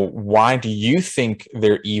 You know, why do you think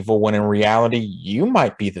they're evil when in reality you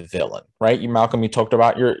might be the villain, right? Malcolm,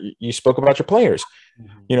 you spoke about your players.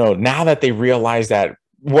 You know, now that they realize that,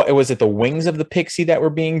 what was it, the wings of the pixie that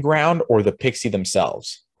were being ground, or the pixie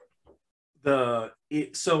themselves? What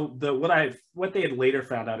they had later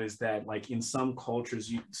found out is that, like, in some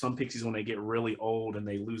cultures, some pixies, when they get really old and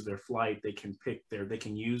they lose their flight, they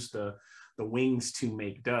can use the wings to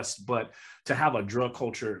make dust. But to have a drug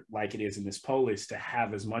culture like it is in this polis, to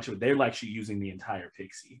have as much of it, they're actually using the entire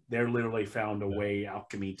pixie. They're literally found a way,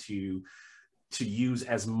 alchemy, to use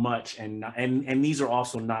as much, and these are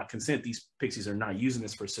also not consent. These pixies are not using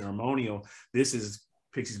this for ceremonial. This is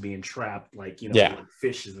pixies being trapped, like, you know, like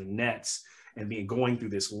fishes and nets, and going through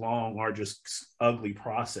this long, arduous, ugly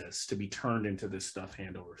process to be turned into this stuff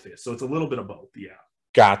hand over fist. So it's a little bit of both. Yeah.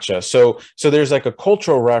 Gotcha. So there's like a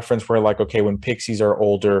cultural reference where, like, okay, when pixies are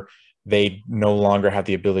older, they no longer have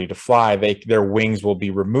the ability to fly. Their wings will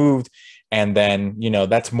be removed, And then,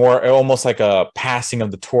 that's more almost like a passing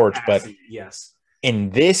of the torch. But yes, in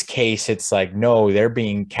this case, it's like, no, they're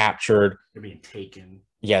being captured. They're being taken.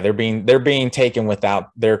 Yeah, they're being taken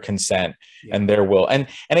without their consent and their will. And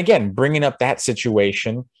again, bringing up that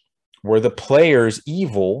situation where the player's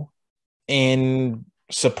evil in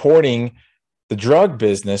supporting the drug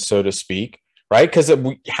business, so to speak, right? Because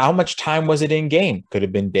how much time was it in game? Could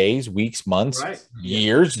have been days, weeks, months,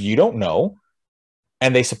 years. You don't know.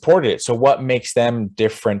 And they supported it. So what makes them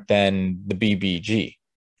different than the BBG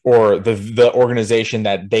or the organization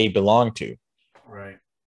that they belong to? Right.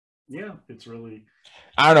 Yeah, it's really...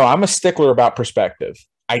 I don't know. I'm a stickler about perspective.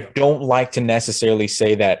 I don't like to necessarily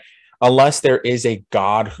say that unless there is a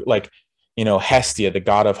god, like, Hestia, the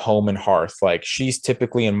god of home and hearth, like she's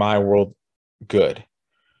typically in my world good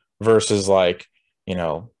versus like,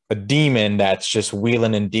 a demon that's just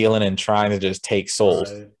wheeling and dealing and trying to just take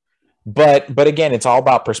souls. Right. But again, it's all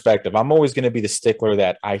about perspective. I'm always going to be the stickler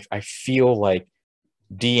that I feel like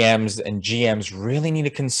DMs and GMs really need to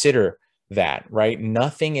consider that, right?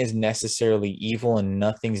 Nothing is necessarily evil and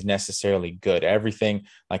nothing's necessarily good. Everything,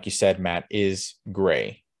 like you said, Matt, is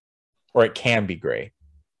gray, or it can be gray.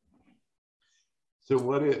 So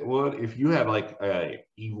what if you had like a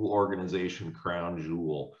evil organization crown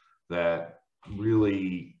jewel that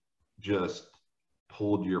really just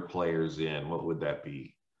pulled your players in, what would that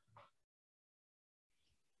be?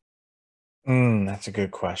 That's a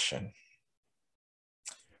good question.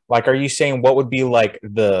 Like, are you saying what would be like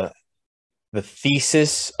the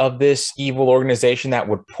thesis of this evil organization that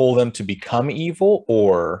would pull them to become evil?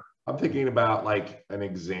 Or I'm thinking about like an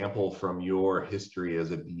example from your history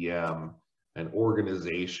as a DM, an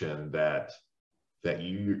organization that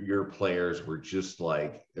your players were just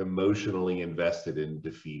like emotionally invested in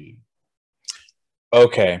defeating.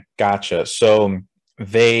 Okay, gotcha. So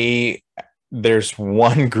there's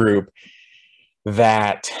one group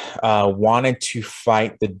that wanted to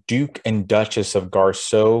fight the Duke and Duchess of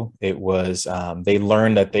Garceau. It was they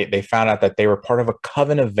learned that they found out that they were part of a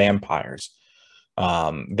coven of vampires.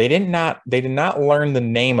 They did not learn the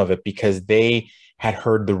name of it because they had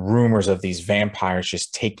heard the rumors of these vampires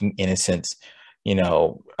just taking innocents,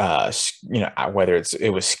 whether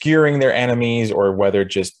it was skewering their enemies or whether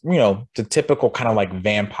just, the typical kind of like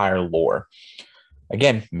vampire lore.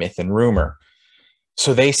 Again, myth and rumor.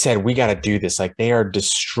 So they said, we got to do this. Like, they are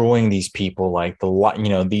destroying these people. Like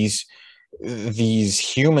these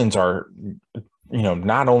humans are,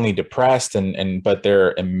 not only depressed but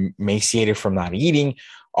they're emaciated from not eating,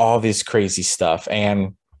 all this crazy stuff.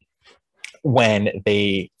 And when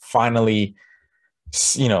they finally,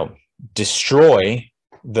 destroy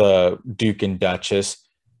the Duke and Duchess,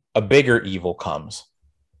 a bigger evil comes.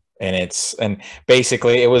 And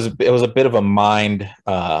basically it was a bit of a mind,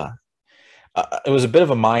 it was a bit of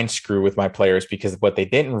a mind screw with my players, because what they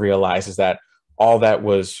didn't realize is that all that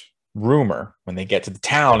was rumor. When they get to the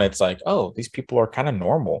town, it's like, oh, these people are kind of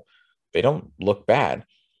normal. They don't look bad.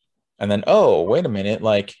 And then, oh, wait a minute.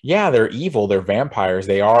 Like, yeah, they're evil. They're vampires.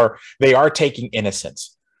 They are taking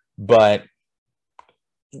innocence. But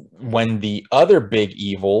when the other big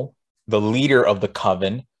evil, the leader of the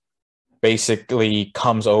coven, basically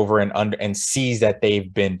comes over and sees that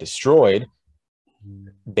they've been destroyed,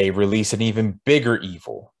 they release an even bigger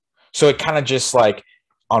evil. So it kind of just like,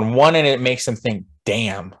 on one end, it makes them think,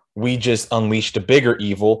 damn, we just unleashed a bigger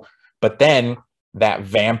evil. But then that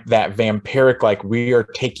vampiric, like, we are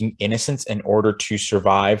taking innocence in order to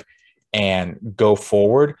survive and go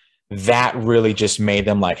forward, that really just made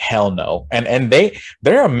them like, hell no. And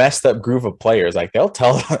they're a messed up group of players. Like, they'll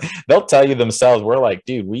tell you themselves, we're like,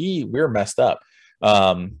 dude, we're messed up.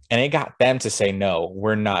 And it got them to say, no,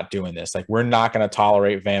 we're not doing this. Like, we're not going to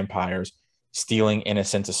tolerate vampires stealing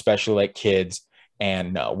innocence, especially like kids.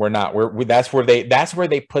 And no, we're not. That's where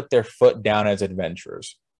they put their foot down as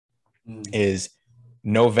adventurers. Is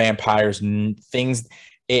no vampires, things.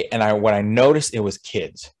 What I noticed, it was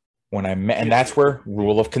kids when I met, and that's where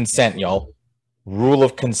rule of consent, y'all. Rule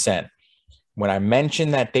of consent. When I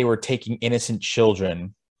mentioned that they were taking innocent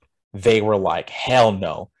children, they were like, hell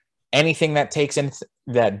no. Anything that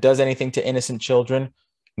does anything to innocent children,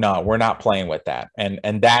 no, we're not playing with that.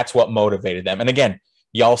 And that's what motivated them. And again,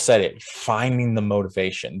 y'all said it, finding the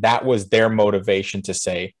motivation. That was their motivation to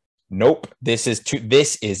say, nope, this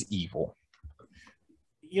is evil.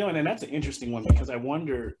 And that's an interesting one, because I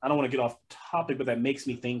wonder, I don't want to get off topic, but that makes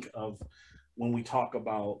me think of when we talk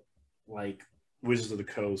about like Wizards of the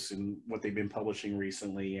Coast and what they've been publishing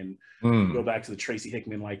recently, and go back to the Tracy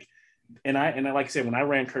Hickman, like, and I like I said, when I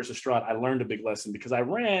ran Curse of Strahd, I learned a big lesson, because I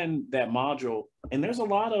ran that module and there's a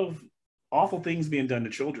lot of awful things being done to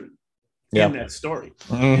children. in that story.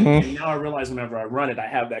 Mm-hmm. And now I realize whenever I run it, I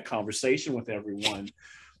have that conversation with everyone.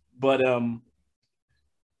 But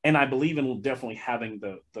and I believe in definitely having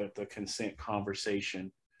the consent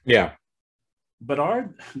conversation. Yeah. But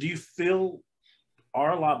do you feel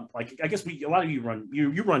are a lot, like, I guess a lot of you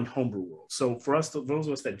run homebrew world. So for us, those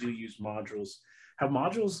of us that do use modules, have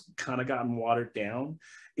modules kind of gotten watered down?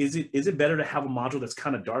 Is it better to have a module that's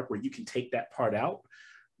kind of dark where you can take that part out?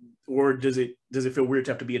 Or does it feel weird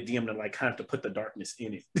to have to be a DM to like kind of to put the darkness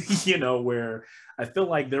in it? You know, where I feel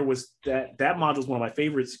like there was that module is one of my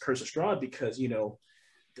favorites, Curse of Strahd, because, you know,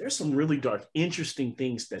 there's some really dark, interesting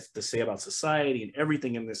things that's to say about society and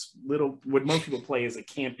everything in this little, what most people play is a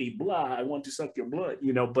campy, blah, I want to suck your blood,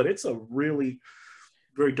 you know, but it's a really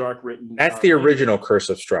very dark written. That's the original Curse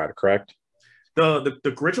of Strahd, correct? The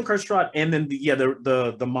original Curse of Strahd, and then the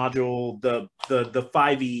module, the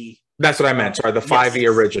 5e. That's what I meant. Sorry, the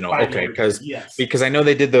 5e original. 5e okay, because I know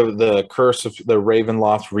they did the Curse of the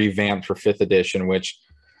Ravenloft revamped for 5th edition, which,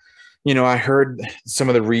 you know, I heard some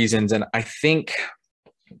of the reasons, and I think,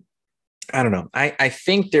 I don't know, I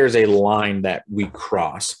think there's a line that we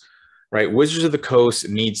cross, right? Wizards of the Coast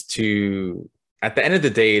needs to, at the end of the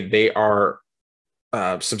day, they are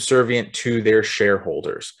subservient to their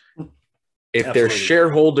shareholders. If Absolutely. Their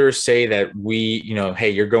shareholders say that you know, hey,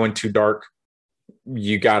 you're going too dark,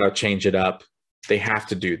 you got to change it up, they have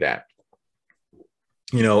to do that.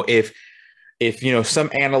 You know, if you know, some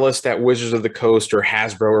analyst at Wizards of the Coast or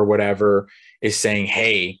Hasbro or whatever is saying,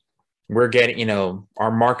 hey, we're getting, you know,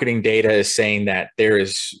 our marketing data is saying that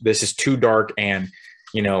this is too dark, and,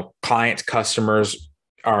 you know, clients, customers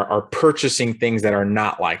are purchasing things that are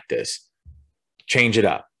not like this, change it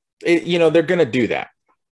up. You know, they're going to do that.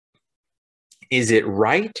 Is it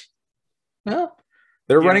right? No,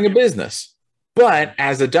 they're running a business. But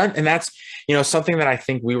and that's, you know, something that I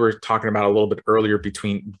think we were talking about a little bit earlier,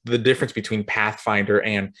 between the difference between Pathfinder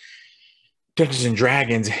and Dungeons and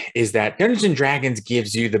Dragons, is that Dungeons and Dragons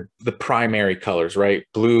gives you the primary colors, right?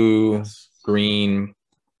 Blue, green,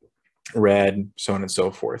 red, so on and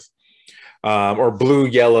so forth. Or blue,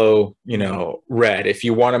 yellow, you know, red. If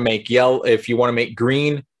you want to make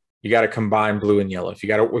green, you got to combine blue and yellow. If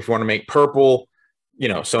you want to make purple, you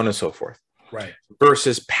know, so on and so forth. Right.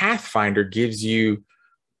 Versus Pathfinder gives you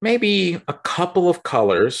maybe a couple of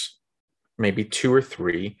colors, maybe 2 or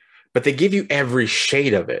 3, but they give you every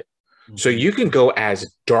shade of it. Mm-hmm. So you can go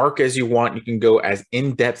as dark as you want. You can go as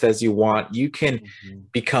in-depth as you want. You can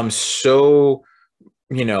become so,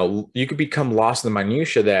 you know, you could become lost in the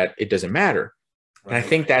minutia that it doesn't matter. Right. And I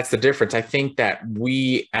think that's the difference. I think that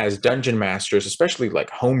we as dungeon masters, especially like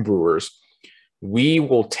homebrewers, we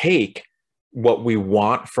will take what we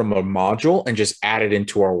want from a module and just add it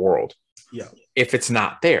into our world. Yeah. If it's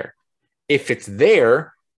not there. If it's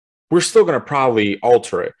there, we're still going to probably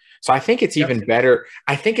alter it. So I think it's even better.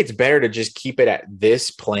 I think it's better to just keep it at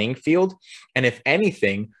this playing field. And if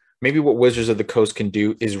anything, maybe what Wizards of the Coast can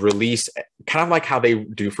do is release, kind of like how they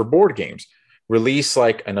do for board games, release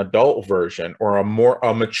like an adult version or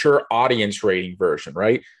a mature audience rating version,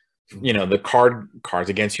 right? You know, the Cards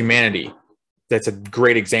Against Humanity. That's a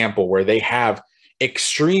great example where they have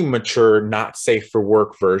extreme mature, not safe for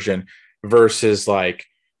work version versus like,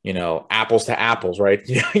 you know, apples to apples, right?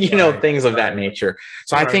 you know, things of that nature.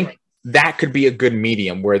 So I think that could be a good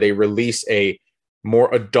medium where they release a more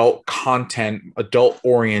adult content, adult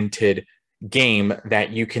oriented game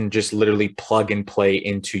that you can just literally plug and play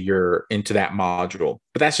into that module.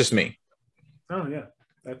 But that's just me. Oh yeah.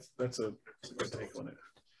 That's a good take on it.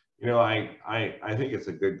 You know, I think it's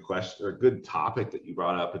a good question, or a good topic that you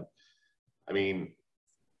brought up. And I mean,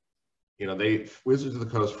 you know, Wizards of the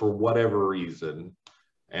Coast, for whatever reason,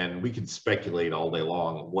 and we can speculate all day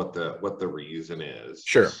long what the reason is.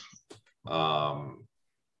 Sure.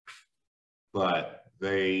 But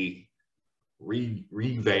they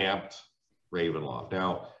revamped Ravenloft.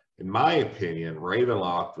 Now, in my opinion,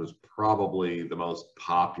 Ravenloft was probably the most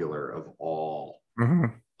popular of all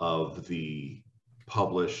of the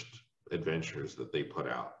published adventures that they put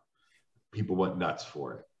out. People went nuts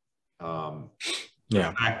for it.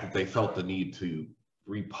 The fact that they felt the need to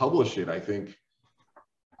republish it, I think,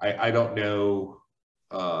 I don't know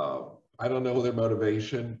their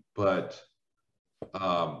motivation, but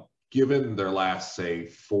given their last, say,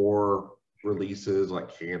 4 releases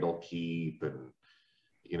like Candlekeep and,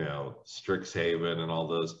 you know, Strixhaven and all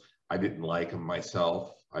those, I didn't like them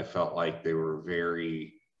myself. I felt like they were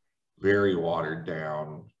very, very watered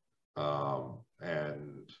down,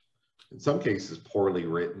 and in some cases poorly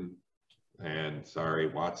written. And sorry,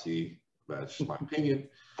 Watsy, that's just my opinion.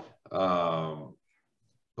 But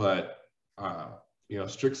you know,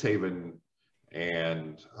 Strixhaven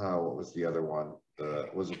and what was the other one?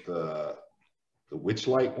 Was it the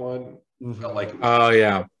Witchlight one? Felt like it was Oh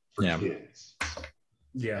yeah, for yeah, kids.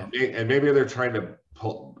 Yeah. And maybe they're trying to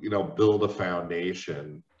build a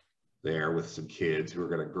foundation there with some kids who are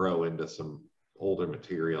going to grow into some older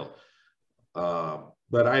material.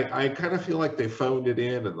 But I kind of feel like they phoned it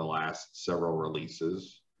in the last several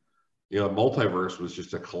releases. Multiverse was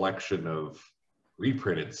just a collection of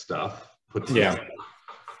reprinted stuff put together,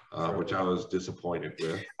 which I was disappointed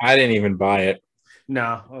with. I didn't even buy it.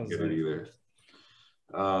 No, I didn't get it either.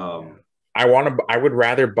 I would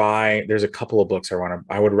rather buy, there's a couple of books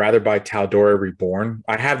I would rather buy Taldora Reborn.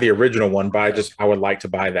 I have the original one, but I would like to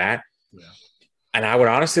buy that. Yeah. And I would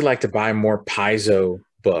honestly like to buy more Paizo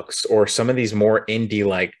books or some of these more indie,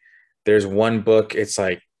 like there's one book, it's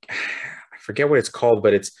like, I forget what it's called,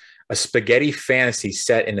 but it's a spaghetti fantasy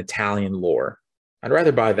set in Italian lore. I'd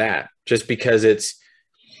rather buy that just because it's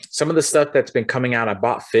some of the stuff that's been coming out. I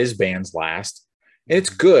bought Fizzbands last, and it's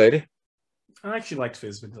good. I actually liked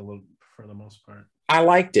Fizzbands a little for the most part. I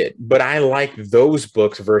liked it, but I like those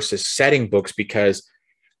books versus setting books because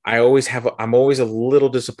I'm always a little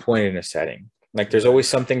disappointed in a setting. Like there's always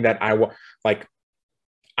something that like.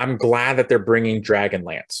 I'm glad that they're bringing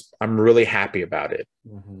Dragonlance. I'm really happy about it.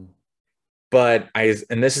 Mm-hmm. But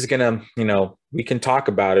and this is gonna, we can talk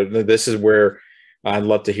about it. This is where I'd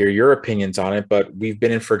love to hear your opinions on it. But we've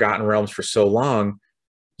been in Forgotten Realms for so long.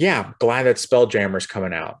 Yeah, glad that Spelljammer's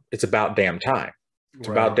coming out. It's about damn time. It's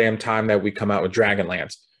about damn time that we come out with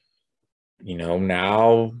Dragonlance.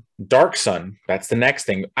 Now Dark Sun. That's the next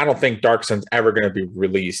thing. I don't think Dark Sun's ever going to be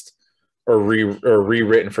released or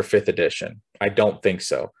rewritten for 5th edition. I don't think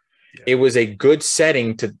so. Yeah. It's a good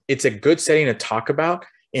setting to talk about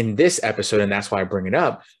in this episode, and that's why I bring it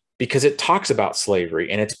up, because it talks about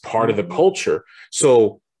slavery and it's part of the culture.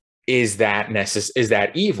 So is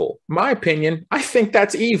that evil? My opinion, I think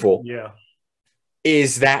that's evil. Yeah.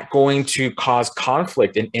 Is that going to cause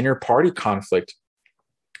conflict, an inter-party conflict?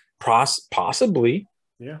 Possibly.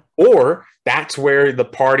 Yeah. Or that's where the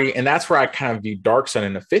party, and that's where I kind of view Dark Sun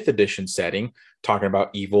in a 5th edition setting, talking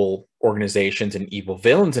about evil organizations and evil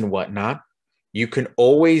villains and whatnot.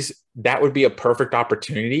 That would be a perfect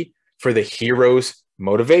opportunity for the heroes'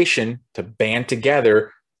 motivation to band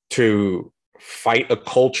together to fight a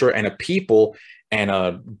culture and a people and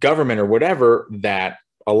a government or whatever that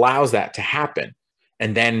allows that to happen.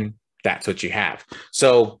 And then that's what you have.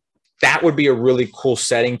 So that would be a really cool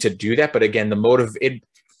setting to do that. But again,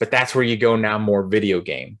 but that's where you go now, more video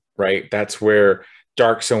game, right? That's where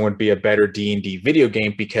Dark Sun would be a better D&D video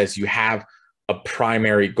game because you have a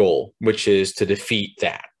primary goal, which is to defeat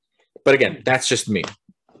that. But again, that's just me.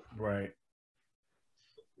 Right.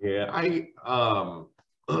 Yeah, I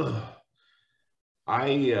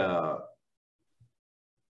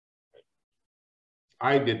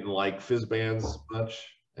didn't like Fizzbands much,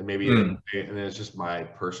 and and it's just my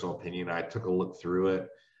personal opinion. I took a look through it,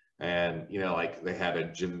 and like they had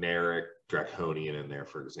a generic Draconian in there,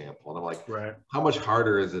 for example, and I'm like, right, how much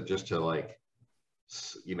harder is it just to like,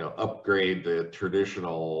 upgrade the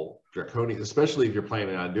traditional Draconian, especially if you're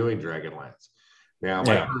planning on doing Dragonlance. Now,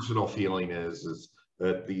 my personal feeling is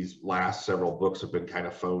that these last several books have been kind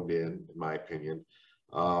of phoned in my opinion.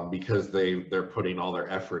 Because they're putting all their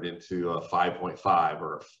effort into a 5.5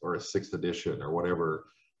 or a 6th edition or whatever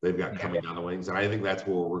they've got coming down the wings. And I think that's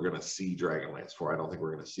where we're going to see Dragonlance for. I don't think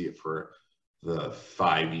we're going to see it for the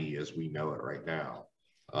 5e as we know it right now.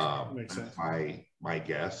 Makes sense. My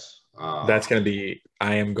guess. That's going to be,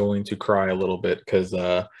 I am going to cry a little bit because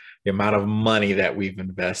the amount of money that we've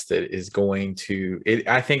invested is going to,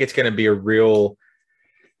 I think it's going to be a real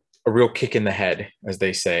kick in the head, as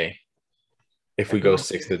they say. If we go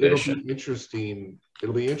 6th edition,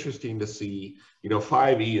 it'll be interesting to see.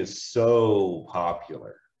 5e is so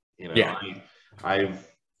popular.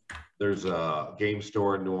 There's a game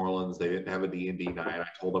store in New Orleans. They didn't have a D&D night. I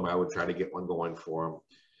told them I would try to get one going for them.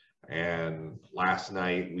 And last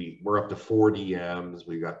night we're up to 4 DMs.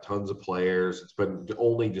 We got tons of players. It's been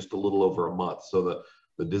only just a little over a month, so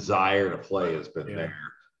the desire to play has been there.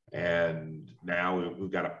 And now we've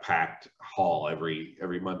got a packed hall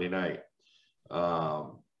every Monday night.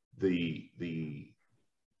 So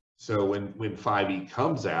when 5e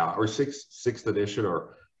comes out, or 6th edition,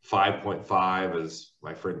 or 5.5 as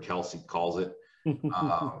my friend Kelsey calls it,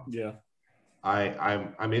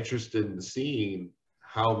 I'm interested in seeing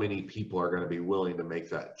how many people are going to be willing to make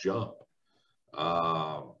that jump,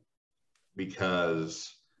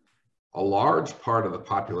 because a large part of the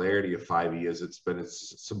popularity of 5e is its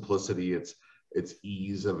simplicity, its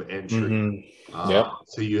ease of entry.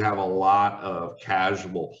 So you have a lot of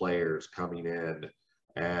casual players coming in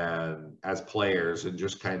and as players, and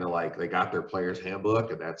just kind of like they got their player's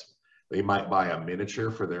handbook, and they might buy a miniature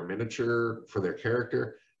for their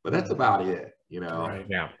character, but that's about it, you know. Right.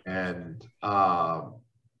 Yeah. And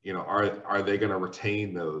you know, are they going to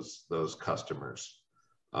retain those customers?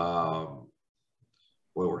 Well,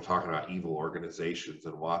 we're talking about evil organizations,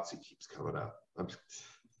 and WotC keeps coming up. I'm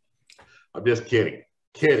just kidding.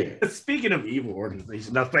 Speaking of evil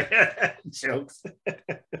organizations, not bad jokes.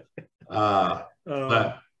 But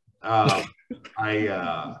I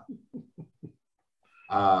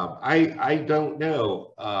don't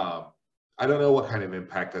know. I don't know what kind of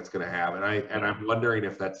impact that's going to have, and I'm wondering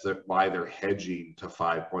if that's why they're hedging to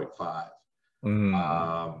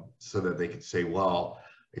 5.5, so that they can say, well,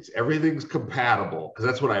 everything's compatible, because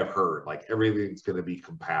that's what I've heard. Like everything's going to be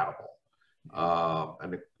compatible,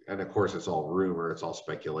 and of course it's all rumor, it's all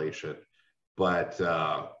speculation, but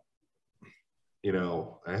you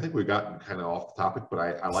know, I think we've gotten kind of off the topic, but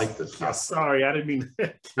I like this stuff. Yeah, sorry, I didn't mean.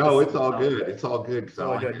 No, it's all good. It's all good because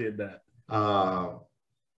I did that.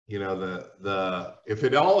 You know, the if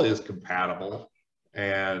it all is compatible,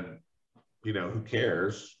 and you know, who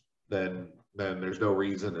cares? Then there's no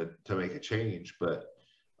reason to make a change. But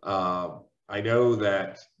I know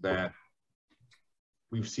that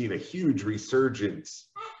we've seen a huge resurgence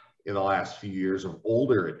in the last few years of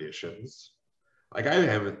older editions. Like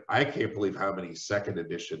I can't believe how many second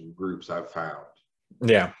edition groups I've found.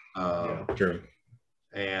 Yeah. True.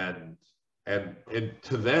 And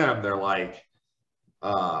to them, they're like,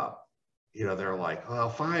 you know, they're like, well,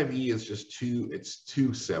 5e is just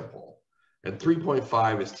too simple, and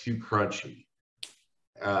 3.5 is too crunchy.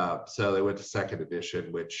 So they went to second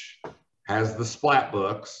edition, which has the splat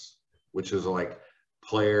books, which is like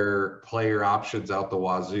player options out the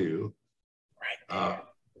wazoo. Right.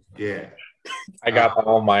 Yeah. I got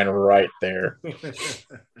all mine right there.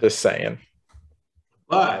 Just saying.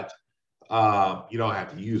 But you don't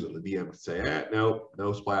have to use it. The DM can say,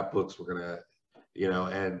 no splat books. We're gonna, you know,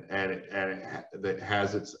 and it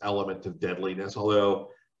has its element of deadliness. Although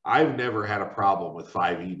I've never had a problem with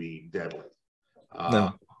 5e being deadly.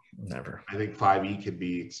 No, never. I think 5e can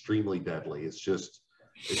be extremely deadly. It's just,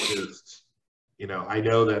 you know, I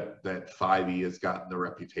know that 5e has gotten the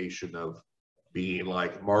reputation of being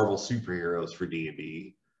like Marvel superheroes for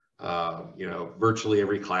D&D. You know, virtually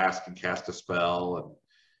every class can cast a spell, and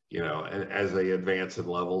you know, and as they advance in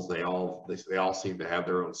levels, they all seem to have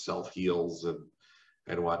their own self heals and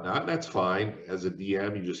whatnot. And that's fine. As a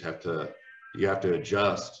DM, you just have to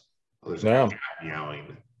adjust. Oh, there's a cat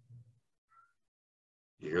meowing.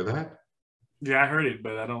 You hear that? Yeah, I heard it,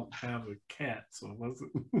 but I don't have a cat, so it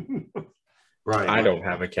wasn't. Right. I don't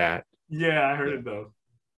have a cat. Yeah, I heard it though.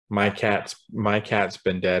 My cat's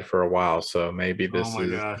been dead for a while, so maybe this is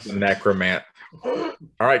the necromant. All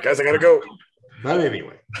right, guys, I gotta go. But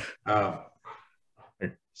anyway,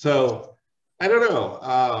 so I don't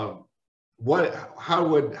know. How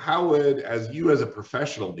would as a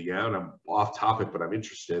professional DM, I'm off topic, but I'm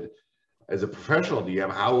interested. As a professional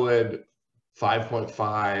DM, how would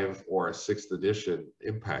 5.5 or a 6th edition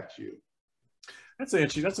impact you? That's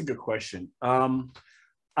a good question.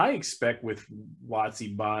 I expect with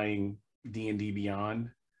WotC buying D&D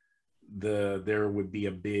Beyond, there would be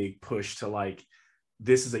a big push to like,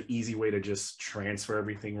 this is an easy way to just transfer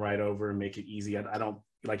everything right over and make it easy. I don't,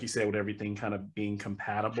 like you said, with everything kind of being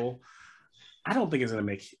compatible, I don't think it's going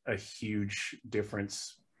to make a huge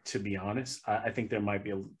difference, to be honest. I think there might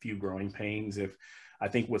be a few growing pains. I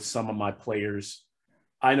think with some of my players,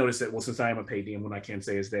 I noticed that, well, since I am a paid DM, what I can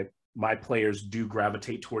say is that my players do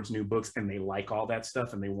gravitate towards new books, and they like all that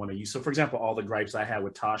stuff and they want to use. So for example, all the gripes I had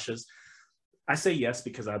with Tasha's, I say yes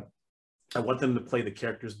because I want them to play the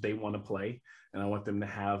characters they want to play, and I want them to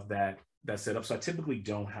have that set up. So I typically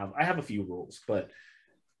I have a few rules, but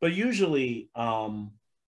usually,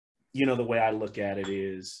 you know, the way I look at it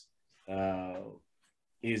is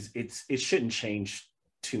it shouldn't change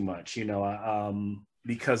too much, you know,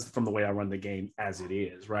 because from the way I run the game as it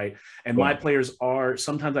is, right? And my players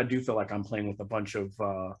sometimes I do feel like I'm playing with a bunch of,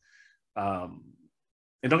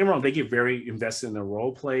 and don't get me wrong, they get very invested in their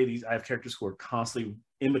role play. I have characters who are constantly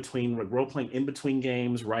role playing in between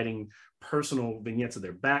games, writing personal vignettes of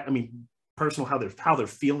their personal, how they're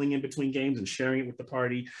feeling in between games and sharing it with the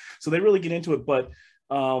party. So they really get into it. But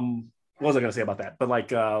what was I going to say about that? But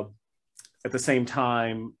like, at the same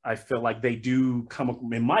time, I feel like they do come up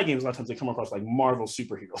in my games. A lot of times they come across like Marvel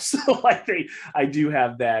superheroes. So like I do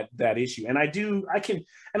have that issue, and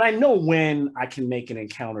I know when I can make an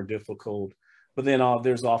encounter difficult, but then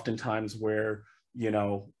there's often times where, you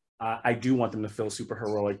know, I do want them to feel super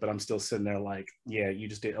heroic, but I'm still sitting there like, yeah, you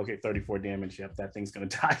just did, okay, 34 damage. Yep, that thing's going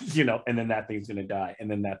to die, you know, and then that thing's going to die,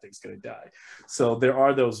 and then that thing's going to die. So there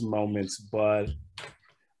are those moments, but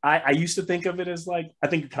I used to think of it as like, I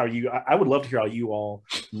think how I would love to hear how you all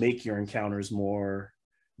make your encounters more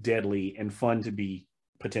deadly and fun to be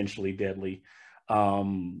potentially deadly.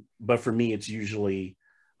 But for me, it's usually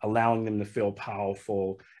allowing them to feel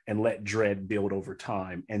powerful and let dread build over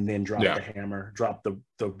time, and then drop the hammer, drop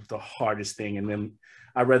the hardest thing. And then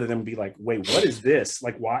I'd rather them be like, wait, what is this?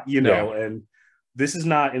 Like, why, you know, and this is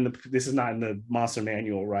not in the monster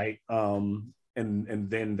manual, right? And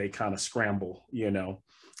then they kind of scramble, you know.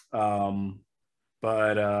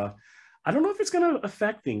 But I don't know if it's going to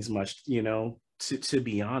affect things much, you know, to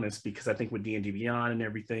be honest, because I think with D&D Beyond and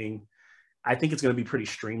everything, I think it's going to be pretty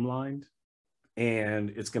streamlined, and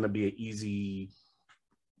it's going to be easy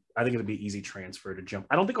transfer to jump.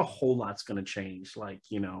 I don't think a whole lot's going to change, like,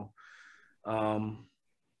 you know,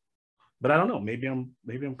 but I don't know. Maybe I'm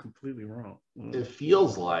completely wrong. It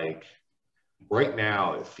feels like right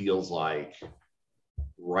now, it feels like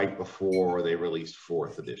right before they released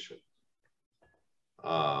 4th edition.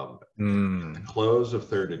 At the close of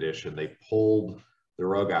 3rd edition, they pulled the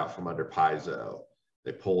rug out from under Paizo.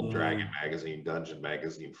 They pulled Dragon Magazine, Dungeon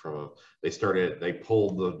Magazine from them. They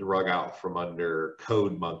pulled the rug out from under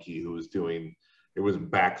Code Monkey, who was doing, it was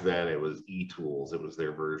back then, it was eTools. It was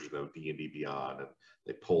their version of D&D Beyond. And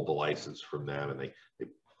they pulled the license from them, and they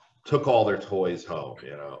took all their toys home,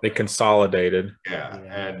 you know. They consolidated. Yeah.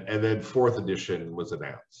 And then 4th edition was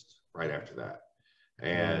announced right after that.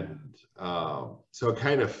 And so it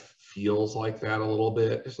kind of feels like that a little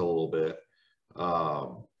bit, just a little bit.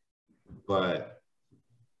 But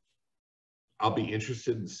I'll be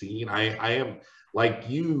interested in seeing. I am, like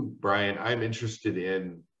you, Brian, I'm interested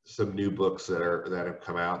in some new books that have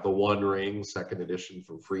come out. The One Ring 2nd edition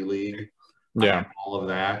from Free League. Yeah, all of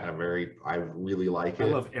that. I really like it. I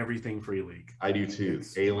love everything Free League. I do too.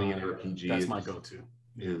 Alien RPG. That's my go-to.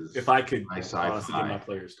 If I could honestly get my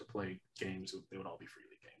players to play games, they would all be Free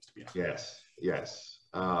League games, to be honest. Yes.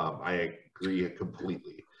 I agree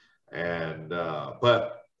completely. And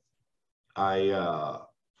but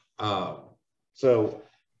so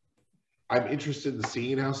I'm interested in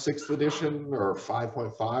seeing how 6th edition or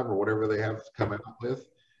 5.5 or whatever they have come out with.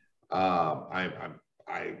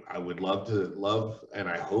 I would love, and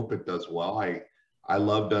I hope it does well. I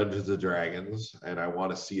love Dungeons and Dragons, and I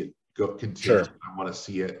want to see it continue. Sure. I want to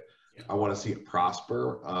see it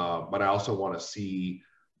prosper. But I also want to see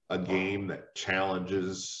a game that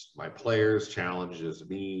challenges my players, challenges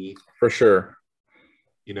me. For sure.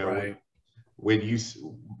 You know, right. when you,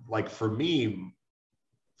 like, for me,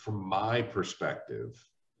 from my perspective,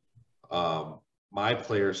 my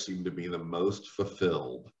players seem to be the most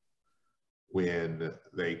fulfilled when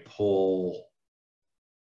they pull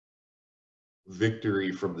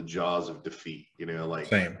victory from the jaws of defeat, you know,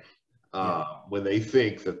 like when they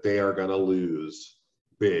think that they are going to lose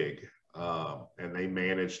big, and they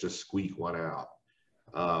manage to squeak one out.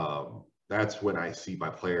 That's when I see my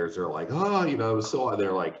players are like, oh, you know, so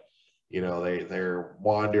they're like, you know, they're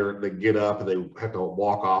wandering, they get up and they have to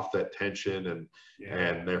walk off that tension,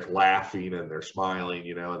 and they're laughing and they're smiling,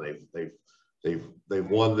 you know, and they've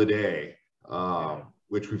won the day.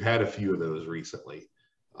 Which we've had a few of those recently.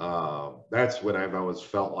 That's when I've always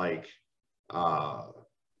felt like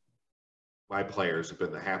my players have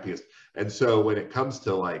been the happiest. And so when it comes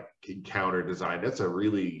to like encounter design, that's a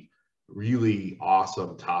really, really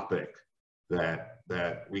awesome topic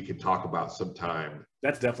that we can talk about sometime.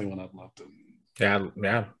 That's definitely one I'd love to.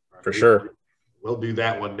 Yeah, for sure. We'll do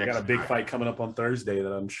that one next. Got a big fight coming up on Thursday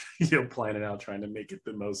that I'm planning out, trying to make it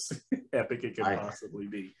the most epic it could possibly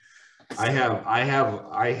be. I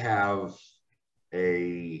have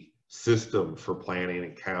a system for planning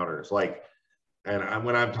encounters, like, and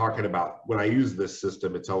when I'm talking about, when I use this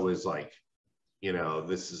system, it's always like, you know,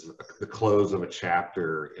 this is the close of a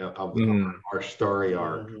chapter of our story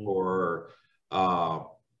arc, or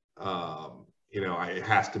you know, it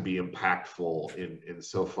has to be impactful in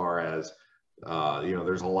so far as you know,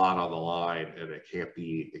 there's a lot on the line, and it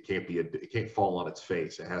can't fall on its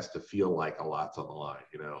face. It has to feel like a lot's on the line,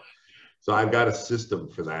 you know. So I've got a system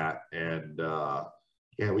for that, and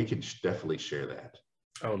yeah, we can definitely share that.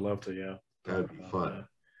 I would love to, yeah. That would be fun.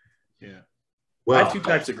 Yeah. Well, I have 2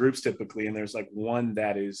 types of groups typically, and there's like one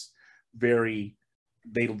that is very,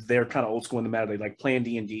 they're kind of old school in the matter. They like playing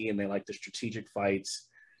D&D, and they like the strategic fights,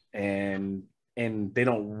 and they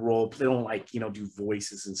don't like, you know, do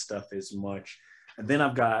voices and stuff as much. And then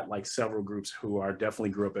I've got like several groups who are definitely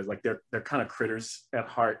grew up as like, they're kind of critters at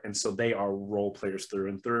heart, and so they are role players through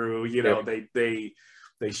and through. You know, they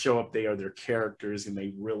They show up, they are their characters, and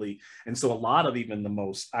and so a lot of even the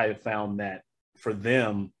most, I have found that for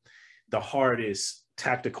them, the hardest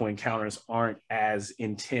tactical encounters aren't as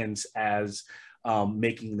intense as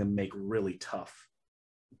making them make really tough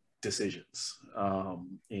decisions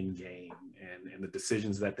in game, and the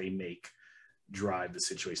decisions that they make drive the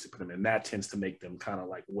situation to put them in. That tends to make them kind of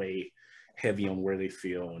like weigh heavy on where they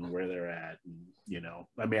feel and where they're at. And, you know,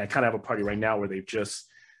 I mean, I kind of have a party right now where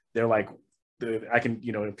they're like, I can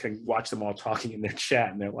watch them all talking in their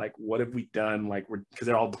chat, and they're like, what have we done? Like, because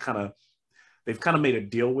they're all they've kind of made a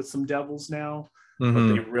deal with some devils now, but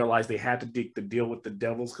they realized they had to dig the deal with the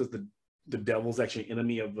devils because the devil's actually an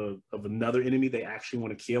enemy of another enemy they actually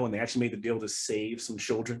want to kill, and they actually made the deal to save some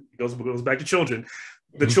children. It goes back to children.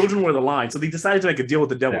 The children were the line, so they decided to make a deal with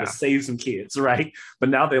the devil to save some kids, right? But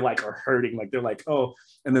now they like are hurting, like they're like, oh,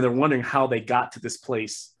 and then they're wondering how they got to this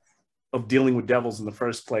place of dealing with devils in the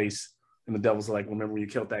first place. And the devils are like, well, remember when you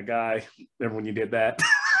killed that guy? Remember when you did that?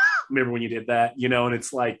 Remember when you did that? You know, and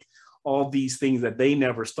it's like all these things that they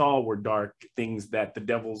never saw were dark things that the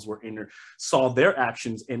devils saw their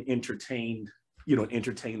actions and entertained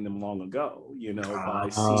them long ago, you know, by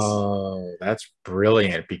seeing. That's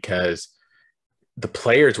brilliant, because the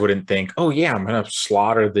players wouldn't think, oh yeah, I'm going to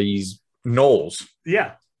slaughter these gnolls.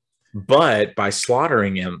 Yeah. But by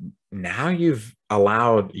slaughtering him, now you've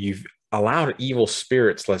allowed evil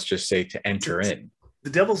spirits, let's just say, to enter in. The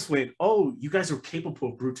devils went, oh, you guys are capable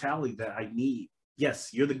of brutality that I need.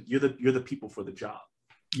 Yes, you're the people for the job.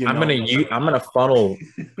 I'm gonna use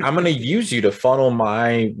you to funnel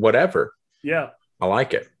my whatever. Yeah, I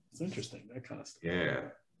like it. It's interesting, that kind of stuff. Yeah,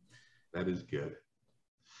 that is good.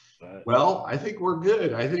 Well, I think we're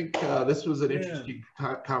good. I think this was an interesting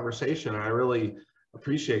conversation. I really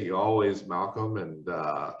appreciate you always, Malcolm and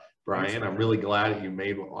Brian. I'm really glad that you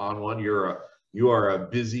made on one. You are a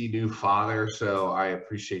busy new father, so I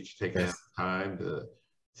appreciate you taking the time to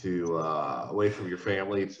away from your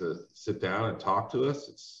family to sit down and talk to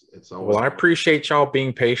us. It's always I appreciate y'all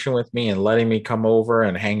being patient with me and letting me come over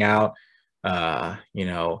and hang out. You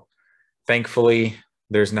know, thankfully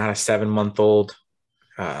there's not a 7-month-old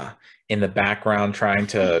in the background trying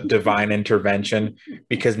to divine intervention,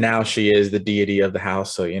 because now she is the deity of the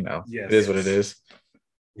house. So, you know, it is what it is.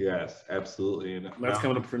 Yes, absolutely. And that's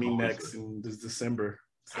coming up for me next in this December.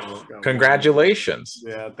 So congratulations.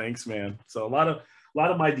 Yeah, thanks, man. So a lot of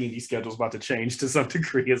my D&D schedule is about to change to some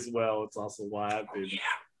degree as well. It's also why I've been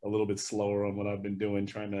a little bit slower on what I've been doing,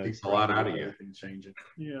 trying to takes a lot out of you. Change it.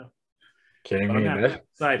 Yeah. Kidding me? It's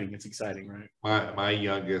exciting. It's exciting, right? My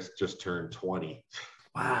youngest just turned 20.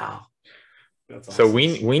 Wow. That's awesome. So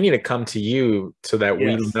we need to come to you so that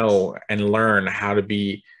we know and learn how to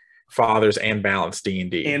be fathers and balance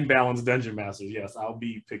D&D. And balance Dungeon Masters. Yes, I'll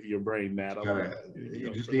be picking your brain, Matt.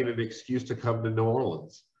 You just need an excuse to come to New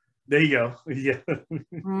Orleans. There you go. Yeah.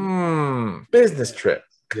 Business trip.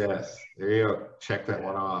 Yes. There you go. Check that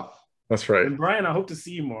one off. That's right. And Brian, I hope to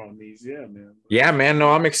see you more on these. Yeah, man. Yeah, man.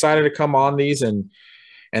 No, I'm excited to come on these and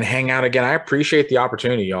hang out again. I appreciate the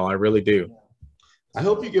opportunity, y'all. I really do. I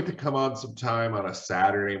hope you get to come on sometime on a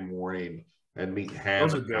Saturday morning and meet Ham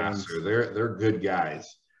and Nasser. They're good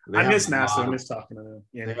guys. I miss Nasser. I miss talking to them.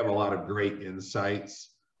 Yeah. They have a lot of great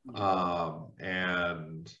insights. But they're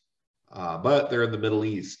in the Middle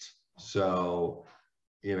East. So,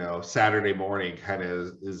 you know, Saturday morning kind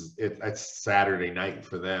of it's Saturday night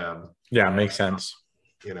for them. Yeah, it makes sense.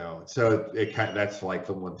 You know, so that's like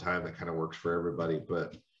the one time that kind of works for everybody.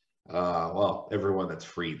 But everyone that's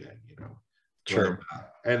free then, you know. Sure.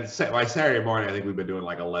 And by Saturday morning, I think we've been doing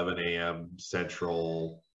like 11 a.m.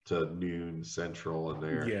 Central to noon Central in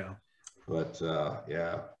there. Yeah. But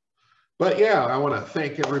But yeah, I want to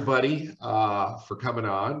thank everybody for coming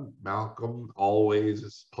on. Malcolm, always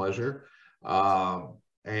it's a pleasure.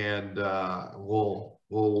 And we'll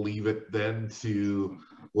leave it then to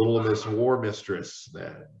Little Miss War Mistress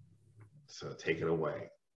then. So take it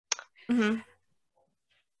away. Mm-hmm.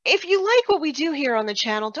 If you like what we do here on the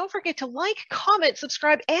channel, don't forget to like, comment,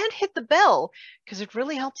 subscribe, and hit the bell, because it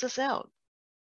really helps us out.